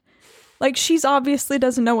friend? Like, she's obviously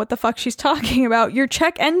doesn't know what the fuck she's talking about. Your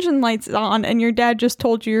check engine light's on, and your dad just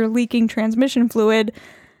told you you're leaking transmission fluid.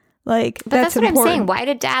 Like, but that's what important. I'm saying. Why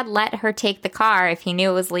did dad let her take the car if he knew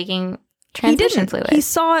it was leaking transmission fluid? He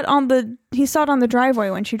saw it on the driveway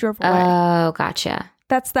when she drove away. Oh, gotcha.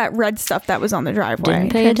 That's that red stuff that was on the driveway.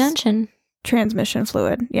 Didn't pay attention. Transmission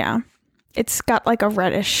fluid, yeah. It's got like a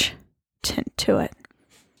reddish tint to it.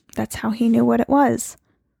 That's how he knew what it was.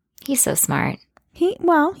 He's so smart. He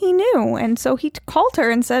knew. And so he called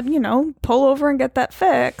her and said, pull over and get that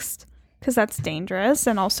fixed. Because that's dangerous.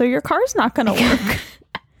 And also your car's not going to work.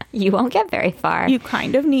 You won't get very far. You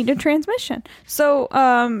kind of need a transmission. So,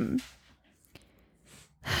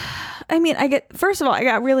 first of all, I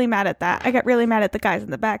got really mad at that. I got really mad at the guys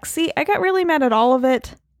in the back seat. I got really mad at all of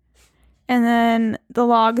it. And then the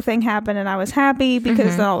log thing happened and I was happy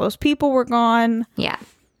because then all those people were gone. Yeah.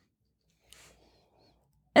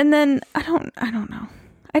 And then I don't know.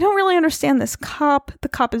 I don't really understand this cop. The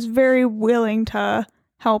cop is very willing to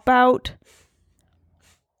help out.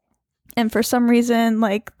 And for some reason,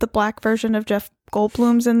 like the black version of Jeff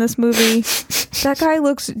Goldblum's in this movie, that guy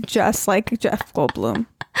looks just like Jeff Goldblum.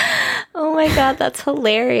 Oh my God, that's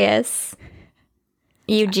hilarious.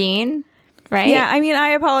 Eugene, right? Yeah, I mean, I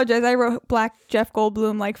apologize. I wrote black Jeff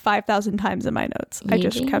Goldblum like 5,000 times in my notes. Eugene? I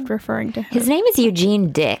just kept referring to him. His name is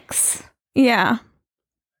Eugene Dix. Yeah.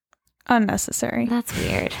 Unnecessary. That's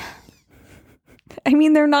weird. I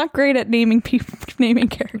mean, they're not great at naming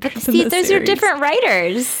characters. But see, those are different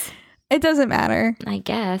writers. It doesn't matter. I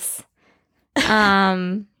guess.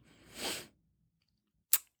 Yeah,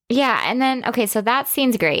 and then okay, so that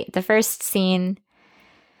scene's great. The first scene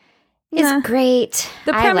is great.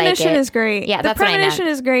 The premonition is great. Yeah, the premonition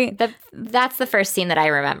is great. That's the first scene that I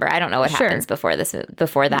remember. I don't know what happens before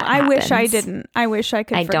that. I wish I didn't. I wish I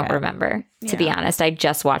could. I don't remember. To be honest, I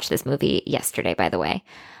just watched this movie yesterday, by the way,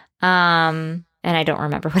 and I don't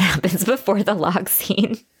remember what happens before the log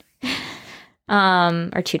scene.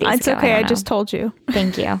 Or 2 days ago. It's okay. I just told you.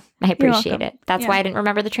 Thank you. I appreciate it. That's why I didn't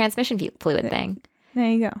remember the transmission fluid thing. There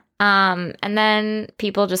you go. And then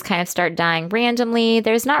people just kind of start dying randomly.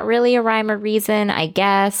 There's not really a rhyme or reason, I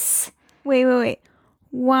guess. Wait.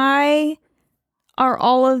 Why are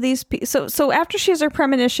all of these people... So after she has her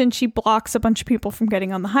premonition, she blocks a bunch of people from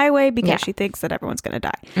getting on the highway because she thinks that everyone's going to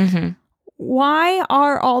die. Mm-hmm. why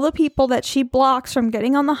are all the people that she blocks from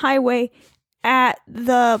getting on the highway at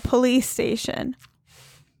the police station?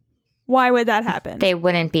 Why would that happen? They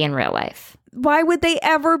wouldn't be in real life. Why would they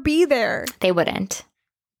ever be there? They wouldn't.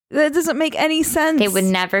 That doesn't make any sense. They would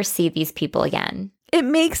never see these people again. It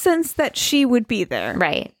makes sense that she would be there.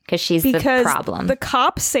 Right, because she's the problem. The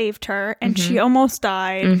cops saved her and she almost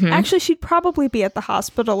died. Actually, she'd probably be at the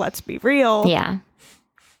hospital, let's be real. Yeah.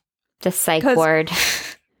 The psych ward.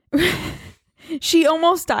 She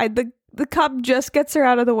almost died. The cop just gets her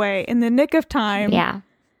out of the way in the nick of time. Yeah.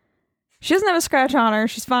 She doesn't have a scratch on her.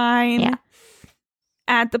 She's fine. Yeah.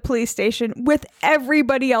 At the police station with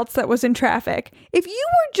everybody else that was in traffic. If you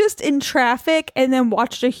were just in traffic and then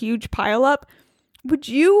watched a huge pileup, would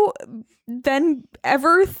you then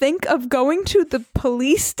ever think of going to the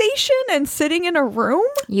police station and sitting in a room?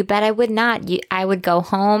 You bet I would not. I would go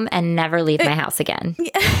home and never leave my house again.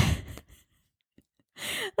 Yeah.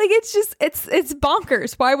 Like, it's just, it's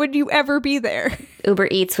bonkers. Why would you ever be there? Uber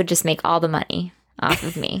Eats would just make all the money off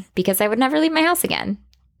of me because I would never leave my house again.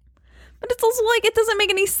 But it's also like, it doesn't make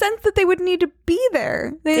any sense that they would need to be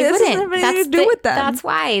there. They this wouldn't. Doesn't have anything to do with them. That's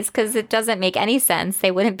wise, because it doesn't make any sense.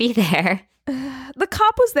 They wouldn't be there. The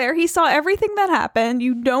cop was there. He saw everything that happened.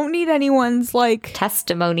 You don't need anyone's, like...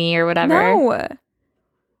 testimony or whatever. No.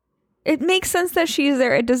 It makes sense that she's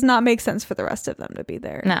there. It does not make sense for the rest of them to be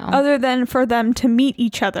there. No. Other than for them to meet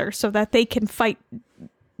each other so that they can fight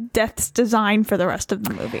Death's design for the rest of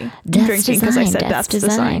the movie. Death's drinking because I said Death's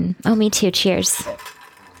design. Oh, me too. Cheers.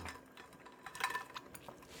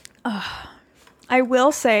 I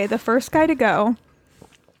will say the first guy to go...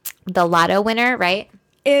 The lotto winner, right?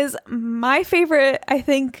 Is my favorite, I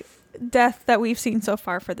think, death that we've seen so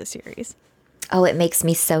far for the series. Oh, it makes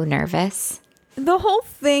me so nervous. The whole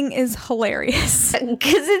thing is hilarious.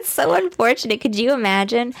 Because it's so unfortunate. Could you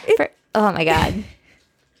imagine? Oh, my God.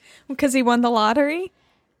 Because he won the lottery?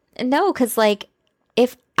 No, because, like,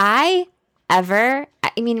 if I ever...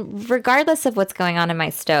 I mean, regardless of what's going on in my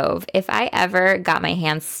stove, if I ever got my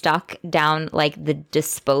hands stuck down, like, the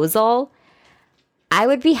disposal... I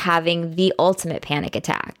would be having the ultimate panic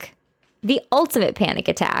attack. The ultimate panic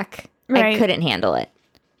attack. Right. I couldn't handle it.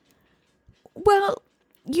 Well,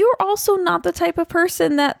 you're also not the type of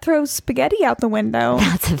person that throws spaghetti out the window.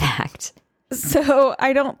 That's a fact. So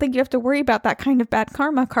I don't think you have to worry about that kind of bad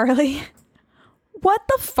karma, Carly. What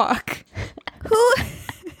the fuck? Who?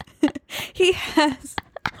 He has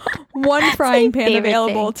one frying pan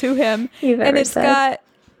available to him. And it's got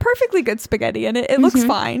perfectly good spaghetti in it. It looks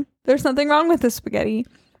fine. There's nothing wrong with the spaghetti.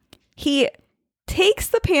 He takes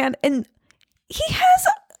the pan and he has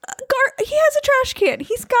a trash can.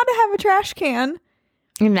 He's got to have a trash can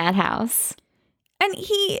in that house. And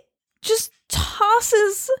he just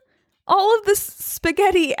tosses all of this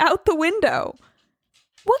spaghetti out the window.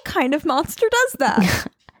 What kind of monster does that?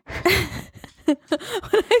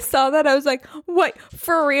 When I saw that, I was like, what,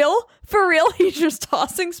 for real? For real? He's just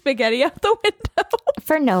tossing spaghetti out the window?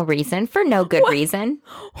 For no reason. For no good reason.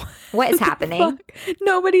 What is happening?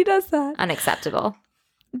 Nobody does that. Unacceptable.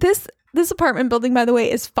 This apartment building, by the way,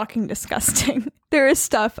 is fucking disgusting. There is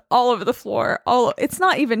stuff all over the floor. It's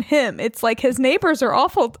not even him. It's like his neighbors are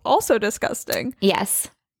also disgusting. Yes.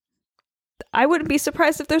 I wouldn't be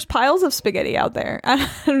surprised if there's piles of spaghetti out there. I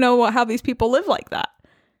don't know how these people live like that.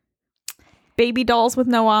 Baby dolls with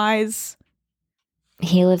no eyes.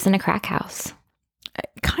 He lives in a crack house.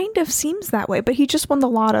 It kind of seems that way, but he just won the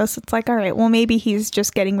lotto, so it's like, all right, well, maybe he's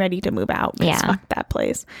just getting ready to move out. Yeah. Fuck that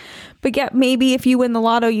place. But yeah, maybe if you win the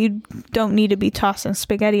lotto, you don't need to be tossing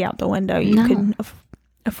spaghetti out the window. You can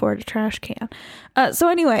afford a trash can. So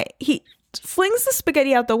anyway, he flings the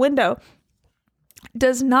spaghetti out the window,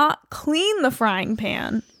 does not clean the frying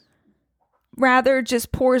pan, rather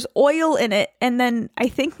just pours oil in it, and then I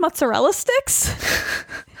think mozzarella sticks.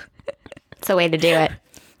 It's a way to do it.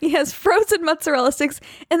 He has frozen mozzarella sticks,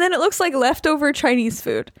 and then it looks like leftover Chinese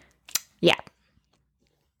food. Yeah.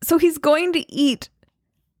 So he's going to eat.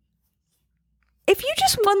 If you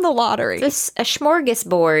just won the lottery. A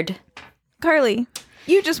smorgasbord. Carly,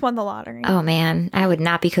 you just won the lottery. Oh, man. I would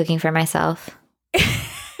not be cooking for myself.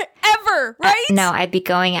 Ever, right? No, I'd be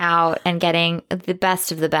going out and getting the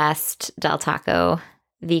best of the best Del Taco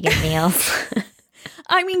vegan meals.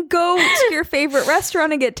 I mean, go to your favorite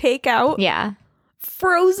restaurant and get takeout. Yeah.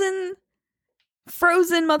 Frozen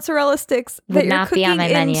mozzarella sticks that you're cooking on my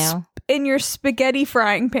menu in your spaghetti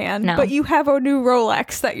frying pan, no. But you have a new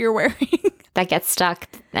Rolex that you're wearing. That gets stuck.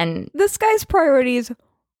 And this guy's priorities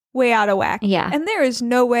way out of whack. Yeah. And there is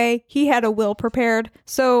no way he had a will prepared.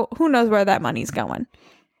 So who knows where that money's going?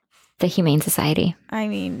 The Humane Society. I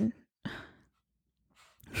mean,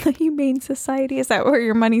 the Humane Society? Is that where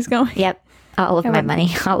your money's going? Yep. All of my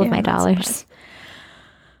money, all of my dollars.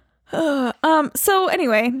 So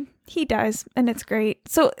anyway, he dies and it's great.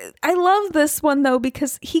 So I love this one though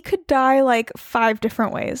because he could die like 5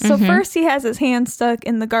 different ways. So first he has his hand stuck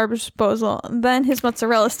in the garbage disposal, then his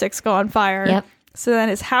mozzarella sticks go on fire. Yep. So then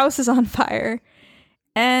his house is on fire.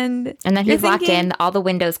 And then he's locked in, all the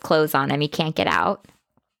windows close on him, he can't get out.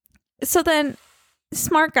 So then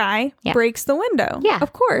smart guy breaks the window. Yeah.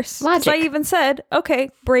 Of course. Logic. So I even said, okay,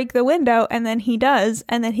 break the window, and then he does,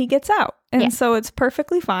 and then he gets out. And so it's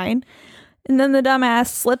perfectly fine. And then the dumbass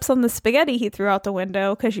slips on the spaghetti he threw out the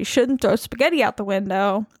window because you shouldn't throw spaghetti out the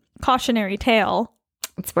window. Cautionary tale.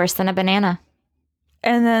 It's worse than a banana.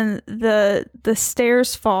 And then the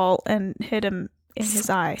stairs fall and hit him in his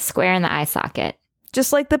eye. Square in the eye socket.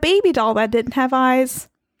 Just like the baby doll that didn't have eyes.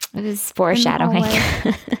 It was foreshadowing.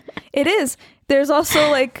 It is. There's also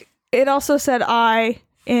like, it also said eye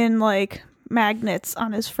in like magnets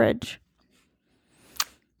on his fridge.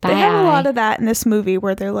 They have a lot of that in this movie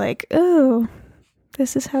where they're like, oh,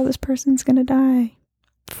 this is how this person's going to die.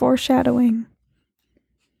 Foreshadowing.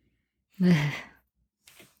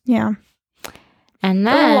 Yeah. And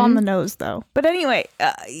then... a little on the nose, though. But anyway,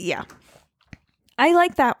 yeah. I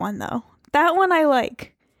like that one, though. That one I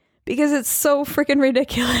like. Because it's so freaking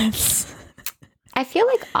ridiculous. I feel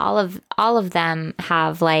like all of them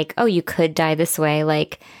have like, oh, you could die this way.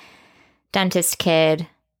 Like, dentist kid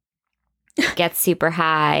gets super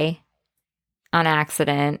high on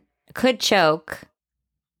accident, could choke,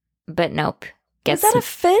 but nope. Was that a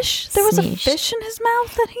fish? There was a fish in his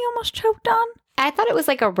mouth that he almost choked on? I thought it was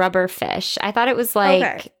like a rubber fish. I thought it was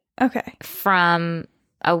like okay. From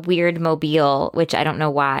a weird mobile, which I don't know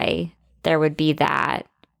why there would be that.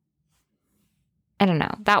 I don't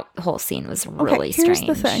know. That whole scene was really strange. Here's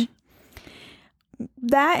the thing.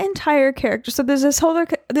 That entire character, so there's this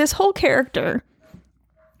whole character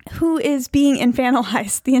who is being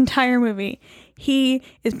infantilized the entire movie. He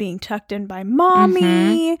is being tucked in by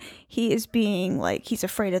mommy. He is being like, he's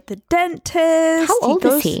afraid of the dentist. How old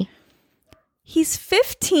is he? He's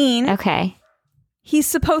 15. Okay. He's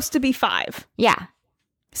supposed to be 5. Yeah.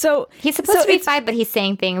 So he's supposed to be 5, but he's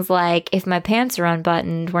saying things like, if my pants are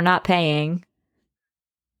unbuttoned, we're not paying.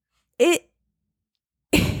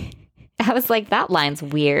 I was like, that line's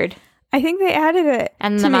weird. I think they added it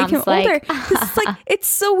and to the make him like, older. It's like, it's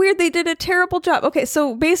so weird. They did a terrible job. Okay,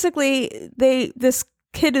 so basically, this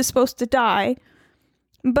kid is supposed to die,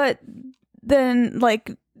 but then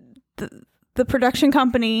like the production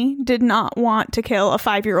company did not want to kill a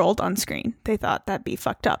 5-year-old on screen. They thought that'd be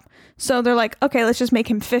fucked up. So they're like, okay, let's just make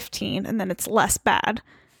him 15, and then it's less bad.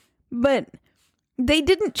 But they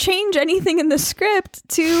didn't change anything in the script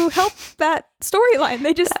to help that storyline.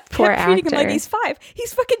 They just kept treating him like he's 5.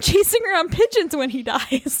 He's fucking chasing around pigeons when he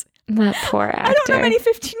dies. That poor actor. I don't know many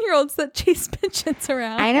 15-year-olds that chase pigeons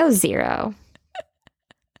around. I know 0.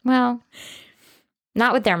 Well,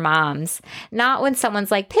 not with their moms. Not when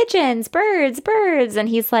someone's like, pigeons, birds, and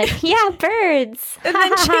he's like, yeah, birds. And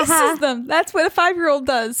then chases them. That's what a 5-year-old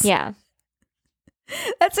does. Yeah.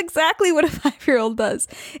 That's exactly what a 5-year-old does.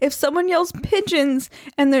 If someone yells pigeons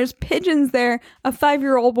and there's pigeons there, a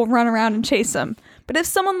 5-year-old will run around and chase them. But if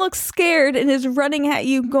someone looks scared and is running at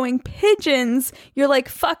you going pigeons, you're like,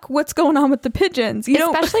 fuck, what's going on with the pigeons?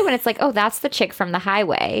 Especially when it's like, oh, that's the chick from the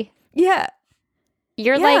highway. Yeah.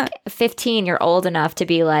 You're like 15, you're old enough to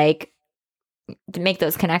be like, to make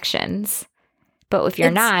those connections. But if you're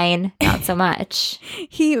 9, not so much.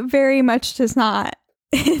 He very much does not.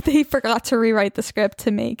 They forgot to rewrite the script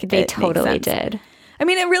to make They totally did. I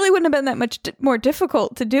mean, it really wouldn't have been that much more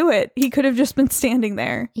difficult to do it. He could have just been standing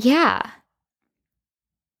there. Yeah.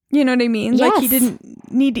 You know what I mean? Yes. Like he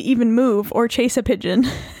didn't need to even move or chase a pigeon.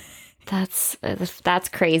 That's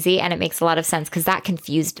crazy. And it makes a lot of sense because that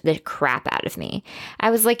confused the crap out of me.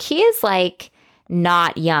 I was like, he is like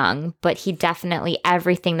not young, but he definitely,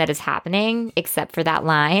 everything that is happening except for that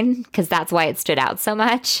line, because that's why it stood out so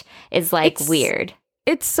much, is like weird.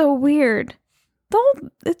 It's so weird.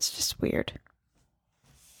 It's just weird.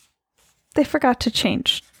 They forgot to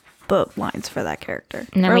change the lines for that character.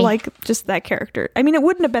 Or like just that character. I mean, it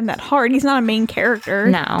wouldn't have been that hard. He's not a main character.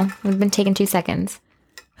 No. We've been taking 2 seconds.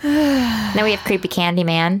 Now we have Creepy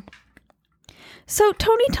Candyman. So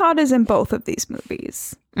Tony Todd is in both of these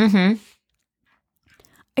movies. Mm-hmm.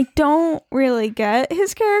 I don't really get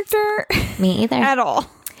his character. Me either. At all.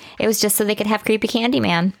 It was just so they could have Creepy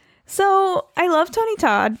Candyman. So I love Tony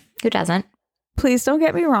Todd. Who doesn't? Please don't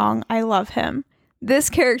get me wrong. I love him. This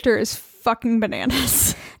character is fucking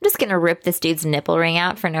bananas. I'm just going to rip this dude's nipple ring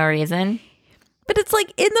out for no reason. But it's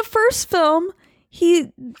like in the first film,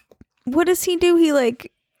 what does he do? He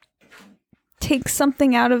like takes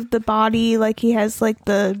something out of the body, like he has like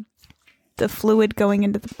the fluid going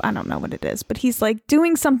into the, I don't know what it is, but he's like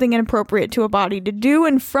doing something inappropriate to a body to do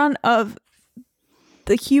in front of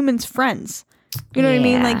the human's friends. You know what I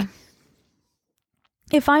mean? Like,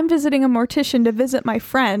 if I'm visiting a mortician to visit my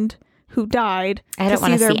friend who died, I don't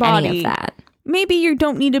want to see body, any of that. Maybe you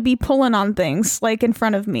don't need to be pulling on things like in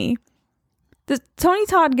front of me. Tony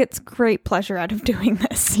Todd gets great pleasure out of doing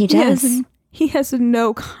this. He does. He has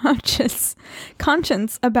no conscience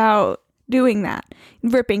about doing that.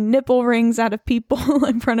 Ripping nipple rings out of people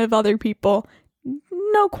in front of other people.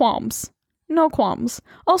 No qualms. No qualms.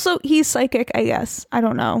 Also, he's psychic, I guess. I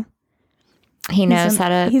don't know. He knows how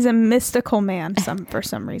to... He's a mystical man for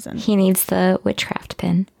some reason. He needs the witchcraft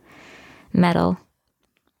pin. Medal.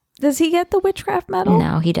 Does he get the witchcraft medal?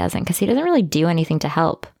 No, he doesn't, because he doesn't really do anything to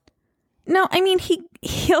help. No, I mean,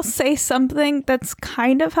 he'll say something that's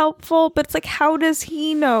kind of helpful, but it's like, how does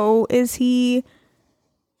he know? Does he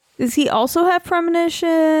also have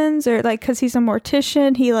premonitions, or like, because he's a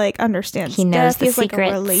mortician, he like understands he knows death. The he has secrets.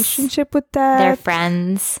 Like a relationship with death. They're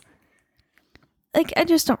friends. Like, I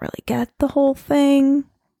just don't really get the whole thing.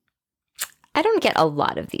 I don't get a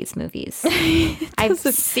lot of these movies. I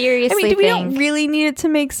seriously I mean, we don't really need it to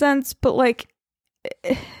make sense, but like...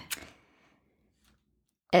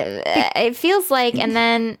 it feels like, and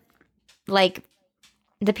then like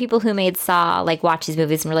the people who made Saw like watch these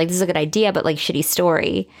movies and were like, this is a good idea, but like shitty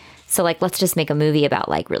story. So like, let's just make a movie about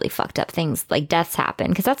like really fucked up things, like deaths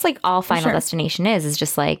happen. Because that's like all Final Destination is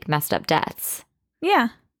just like messed up deaths. Yeah.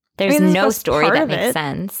 There's no story that makes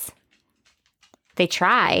sense. They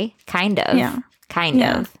try, kind of. Yeah. Kind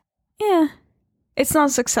of. Yeah. It's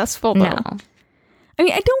not successful, though. No. I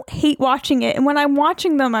mean, I don't hate watching it. And when I'm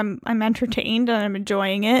watching them, I'm entertained and I'm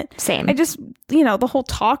enjoying it. Same. I just, the whole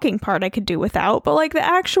talking part I could do without. But like the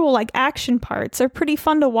actual like action parts are pretty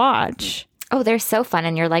fun to watch. Oh, they're so fun.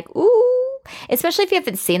 And you're like, ooh. Especially if you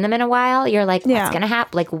haven't seen them in a while. You're like, what's going to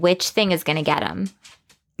happen? Like, which thing is going to get them?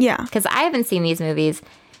 Yeah. Because I haven't seen these movies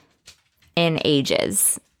in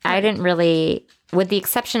ages. I didn't really, with the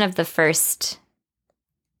exception of the first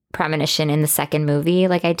premonition in the second movie,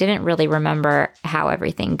 like I didn't really remember how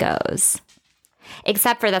everything goes.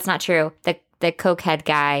 Except for, that's not true, the cokehead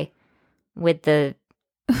guy with the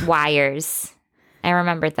wires. I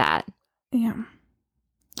remembered that. Yeah.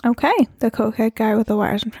 Okay. The cokehead guy with the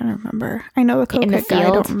wires. I'm trying to remember. I know the cokehead guy.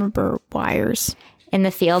 I don't remember wires. In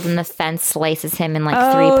the field, and the fence slices him in like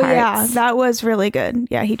 3 parts. Yeah, that was really good.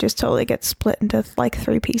 Yeah, he just totally gets split into like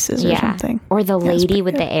 3 pieces or something. Or the lady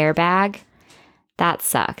with the airbag. That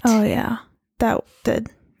sucked. Oh yeah, that did.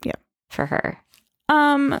 Yeah, for her.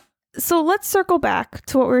 So let's circle back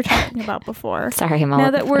to what we were talking about before. Sorry, I'm all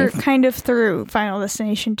now that we're kind of through Final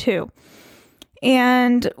Destination 2,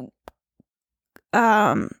 and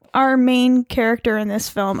our main character in this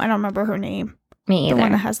film, I don't remember her name. Me either. The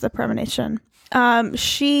one that has the premonition.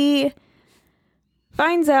 She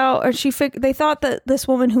finds out, or they thought that this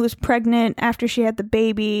woman who was pregnant after she had the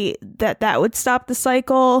baby, that would stop the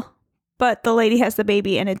cycle, but the lady has the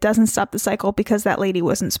baby and it doesn't stop the cycle because that lady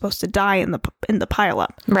wasn't supposed to die in the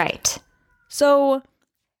pileup. Right. So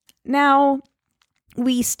now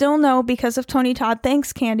we still know, because of Tony Todd,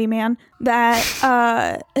 thanks Candyman, that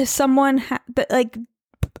someone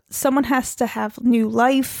has to have new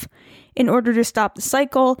life in order to stop the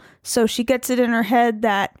cycle. So she gets it in her head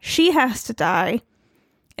that she has to die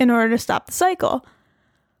in order to stop the cycle.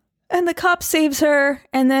 And the cop saves her,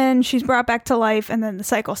 and then she's brought back to life, and then the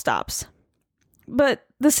cycle stops. But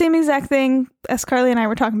the same exact thing, as Carly and I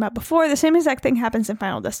were talking about before, the same exact thing happens in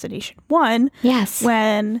Final Destination 1. Yes.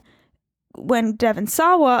 When Devon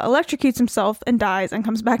Sawa electrocutes himself and dies and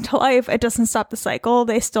comes back to life, it doesn't stop the cycle.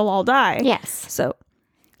 They still all die. Yes. So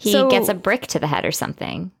he gets a brick to the head or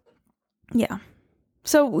something. Yeah.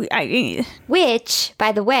 So which,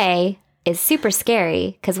 by the way, is super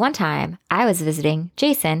scary, because one time I was visiting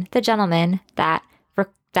Jason, the gentleman that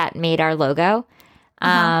made our logo,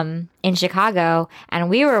 in Chicago, and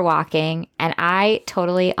we were walking, and I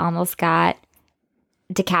totally almost got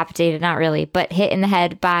decapitated, not really, but hit in the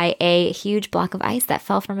head by a huge block of ice that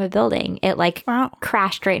fell from a building. It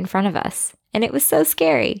crashed right in front of us, and it was so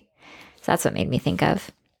scary. So that's what made me think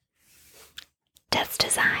of Death's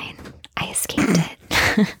Design. I escaped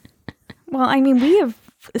it. Well, I mean, we have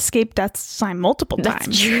escaped Death's Design multiple times.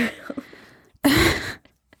 That's true.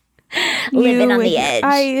 Living on the edge.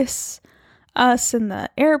 Ice, us in the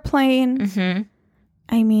airplane. Mm-hmm.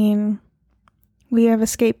 I mean, we have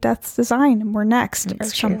escaped Death's Design, and we're next.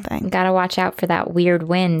 That's or true. something. Gotta watch out for that weird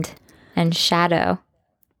wind and shadow.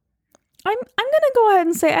 I'm gonna go ahead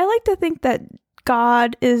and say I like to think that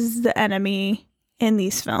God is the enemy in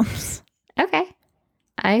these films. Okay.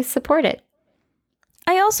 I support it.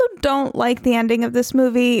 I also don't like the ending of this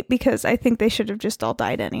movie because I think they should have just all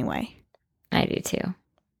died anyway. I do too.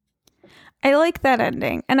 I like that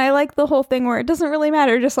ending. And I like the whole thing where it doesn't really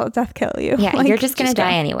matter. Just let death kill you. Yeah, Like, you're just going to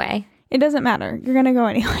die anyway. It doesn't matter. You're going to go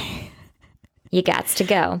anyway. You gots to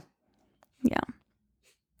go. Yeah.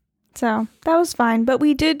 So that was fine. But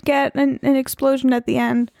we did get an explosion at the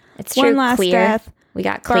end. It's true. One last clear. death. We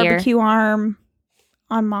got clear. Barbecue arm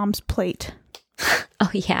on mom's plate. Oh,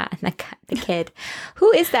 yeah. And the kid.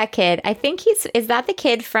 Who is that kid? I think is that the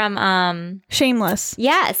kid from... Shameless.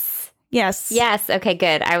 Yes. Yes. Yes. Okay,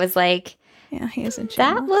 good. I was like... Yeah, he is in Shameless.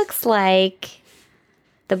 That looks like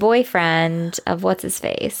the boyfriend of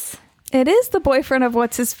what's-his-face. It is the boyfriend of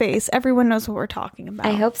what's-his-face. Everyone knows what we're talking about.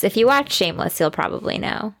 I hope so. If you watch Shameless, you'll probably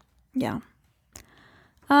know. Yeah.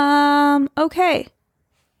 Okay.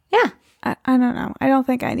 Yeah. I don't know. I don't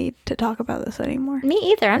think I need to talk about this anymore. Me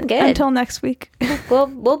either. I'm good. Until next week.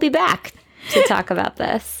 We'll be back to talk about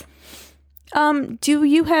this. Do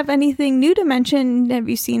you have anything new to mention? Have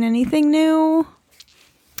you seen anything new?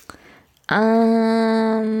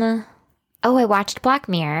 Oh, I watched Black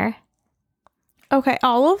Mirror. Okay,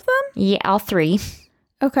 all of them? Yeah, all 3.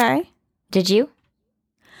 Okay. Did you?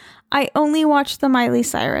 I only watched the Miley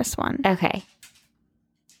Cyrus one. Okay.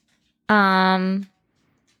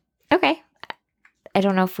 Okay. I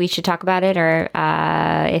don't know if we should talk about it or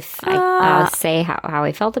if I'll say how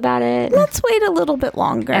I felt about it. Let's wait a little bit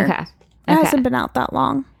longer. Okay. It hasn't been out that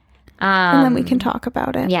long. And then we can talk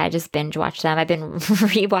about it. Yeah, I just binge watched them. I've been not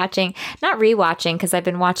rewatching because I've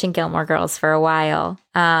been watching Gilmore Girls for a while.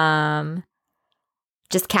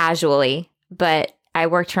 Just casually. But I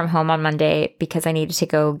worked from home on Monday because I needed to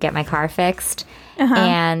go get my car fixed. Uh-huh.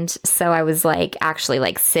 And so I was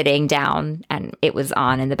actually sitting down and it was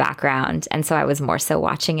on in the background. And so I was more so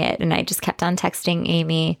watching it. And I just kept on texting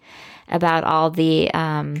Amy about all the,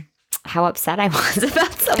 how upset I was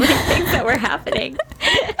about so many things that were happening.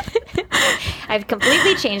 I've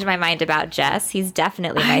completely changed my mind about Jess. He's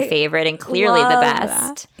definitely my favorite and clearly the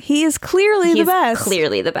best. He is clearly the best.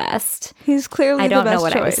 Clearly the best. He's clearly the best. I don't know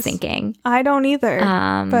what choice. I was thinking. I don't either.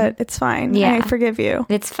 But it's fine. Yeah. I forgive you.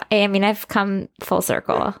 It's. I mean, I've come full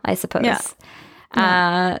circle, I suppose.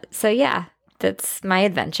 Yeah. So yeah, that's my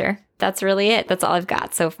adventure. That's really it. That's all I've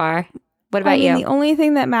got so far. What about you? The only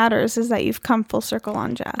thing that matters is that you've come full circle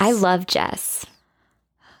on Jess. I love Jess.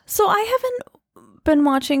 So I haven't been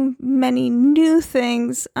watching many new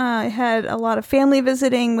things. I had a lot of family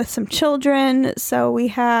visiting with some children. So we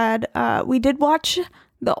did watch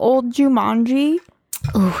the old Jumanji.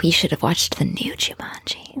 Oh, you should have watched the new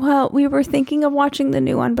Jumanji. Well, we were thinking of watching the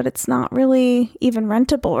new one, but it's not really even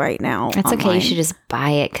rentable right now. That's online. okay. You should just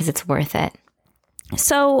buy it because it's worth it.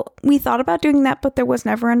 So we thought about doing that, but there was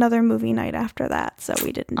never another movie night after that, so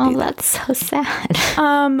we didn't do that. Oh, that's so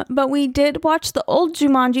sad. But we did watch the old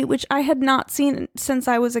Jumanji, which I had not seen since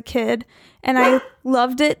I was a kid, and I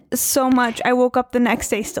loved it so much. I woke up the next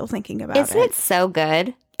day still thinking about it. Isn't it so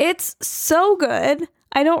good? It's so good.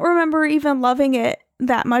 I don't remember even loving it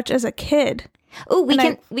that much as a kid. Oh,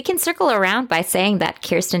 we can circle around by saying that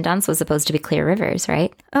Kirsten Dunst was supposed to be Clear Rivers,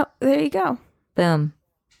 right? Oh, there you go. Boom.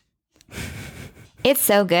 It's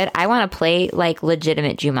so good. I want to play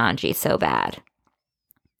legitimate Jumanji so bad.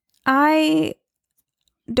 I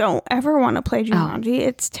don't ever want to play Jumanji. Oh.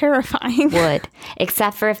 It's terrifying. Would.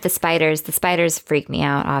 Except for if the spiders freak me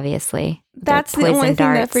out, obviously. That's the only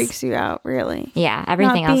thing that freaks you out, really. Yeah,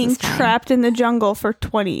 everything else is fine. Being trapped in the jungle for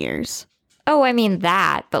 20 years. Oh, I mean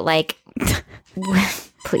that, but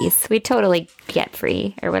please, we'd totally get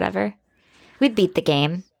free or whatever. We'd beat the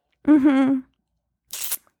game. Mm-hmm.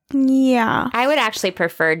 Yeah. I would actually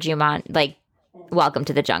prefer Jumanji, Welcome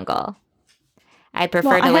to the Jungle. I'd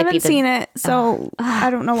prefer to I haven't seen it, so I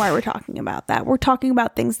don't know why we're talking about that. We're talking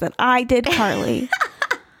about things that I did, Carly.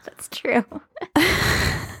 That's true.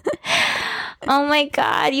 Oh my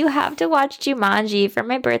God, you have to watch Jumanji. For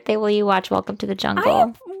my birthday, will you watch Welcome to the Jungle? I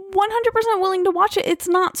am 100% willing to watch it. It's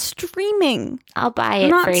not streaming. I'll buy it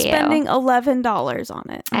for you. I'm not spending $11 on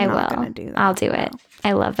it. I'm not going to do that. I'll do it.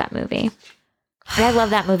 I love that movie. I love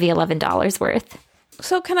that movie $11 worth.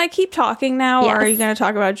 So can I keep talking now, or are you going to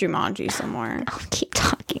talk about Jumanji some more? I'll keep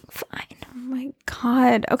talking, fine. Oh my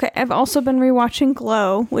God. Okay, I've also been rewatching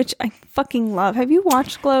Glow, which I fucking love. Have you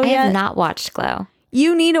watched Glow yet? I have not watched Glow.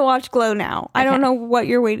 You need to watch Glow now. Okay. I don't know what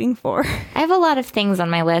you're waiting for. I have a lot of things on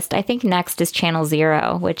my list. I think next is Channel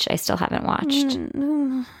Zero, which I still haven't watched.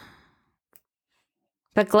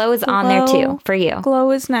 But Glow is on there too, for you.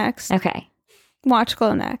 Glow is next. Okay. Watch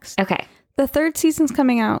Glow next. Okay. The 3rd season's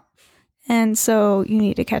coming out, and so you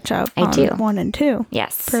need to catch up on 1 and 2.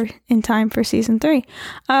 Yes. In time for season 3.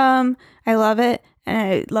 I love it. and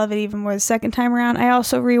I love it even more the second time around. I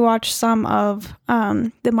also rewatched some of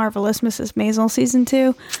The Marvelous Mrs. Maisel season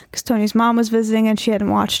 2 because Tony's mom was visiting and she hadn't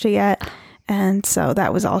watched it yet. And so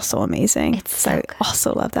that was also amazing. It's so I good.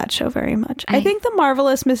 also love that show very much. I think The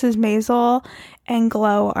Marvelous Mrs. Maisel and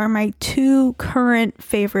Glow are my 2 current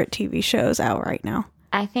favorite TV shows out right now.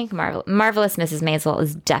 I think Marvelous Mrs. Maisel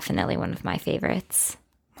is definitely one of my favorites.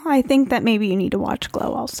 I think that maybe you need to watch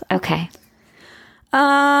Glow also. Okay.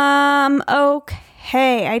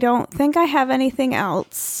 Okay. I don't think I have anything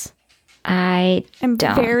else. I'm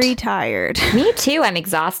very tired. Me too. I'm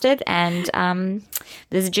exhausted, and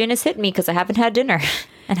this June has hit me because I haven't had dinner,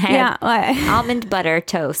 and I had almond butter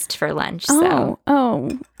toast for lunch. So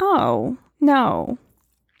no.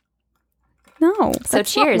 So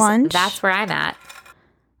cheers. Lunch. That's where I'm at.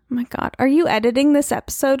 Oh my God, are you editing this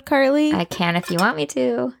episode, Carly? I can if you want me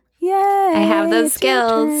to. Yay! I have those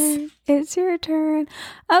skills. It's your turn.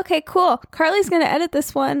 Okay, cool. Carly's going to edit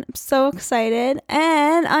this one. I'm so excited.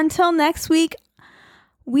 And until next week,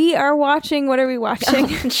 we are watching. What are we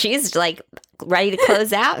watching? She's like ready to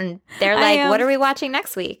close out, and they're like, what are we watching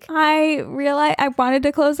next week? I realized I wanted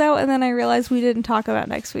to close out, and then I realized we didn't talk about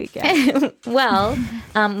next week yet. Well,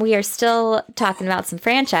 we are still talking about some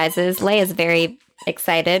franchises. Leia's very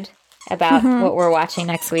excited about what we're watching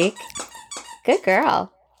next week. Good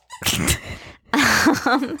girl.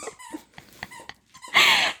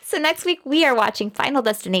 So next week we are watching Final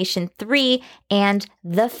Destination 3 and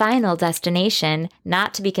The Final Destination,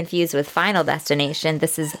 not to be confused with Final Destination.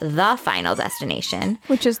 This is The Final Destination,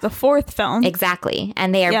 which is the 4th film. Exactly.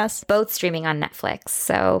 And they are both streaming on Netflix.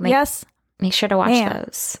 So make sure to watch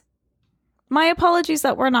those. My apologies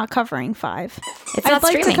that we're not covering 5. I'd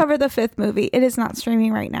like to cover the 5th movie. It is not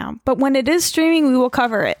streaming right now. But when it is streaming, we will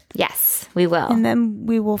cover it. Yes, we will. And then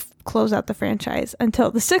we will close out the franchise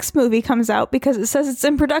until the 6th movie comes out because it says it's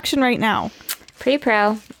in production right now.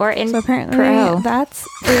 Pre-pro or in so apparently pro. That's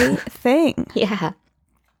a thing. Yeah.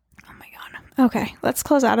 Oh my God. Okay, let's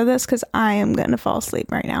close out of this because I am going to fall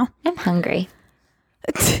asleep right now. I'm hungry.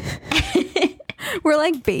 We're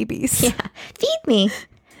like babies. Yeah. Feed me.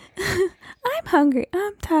 I'm hungry.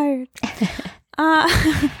 I'm tired.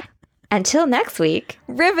 Until next week.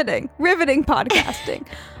 Riveting podcasting.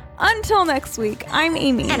 Until next week, I'm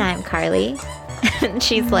Amy. And I'm Carly. And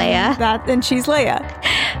she's Leia. And she's Leia.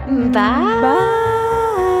 Bye. Bye.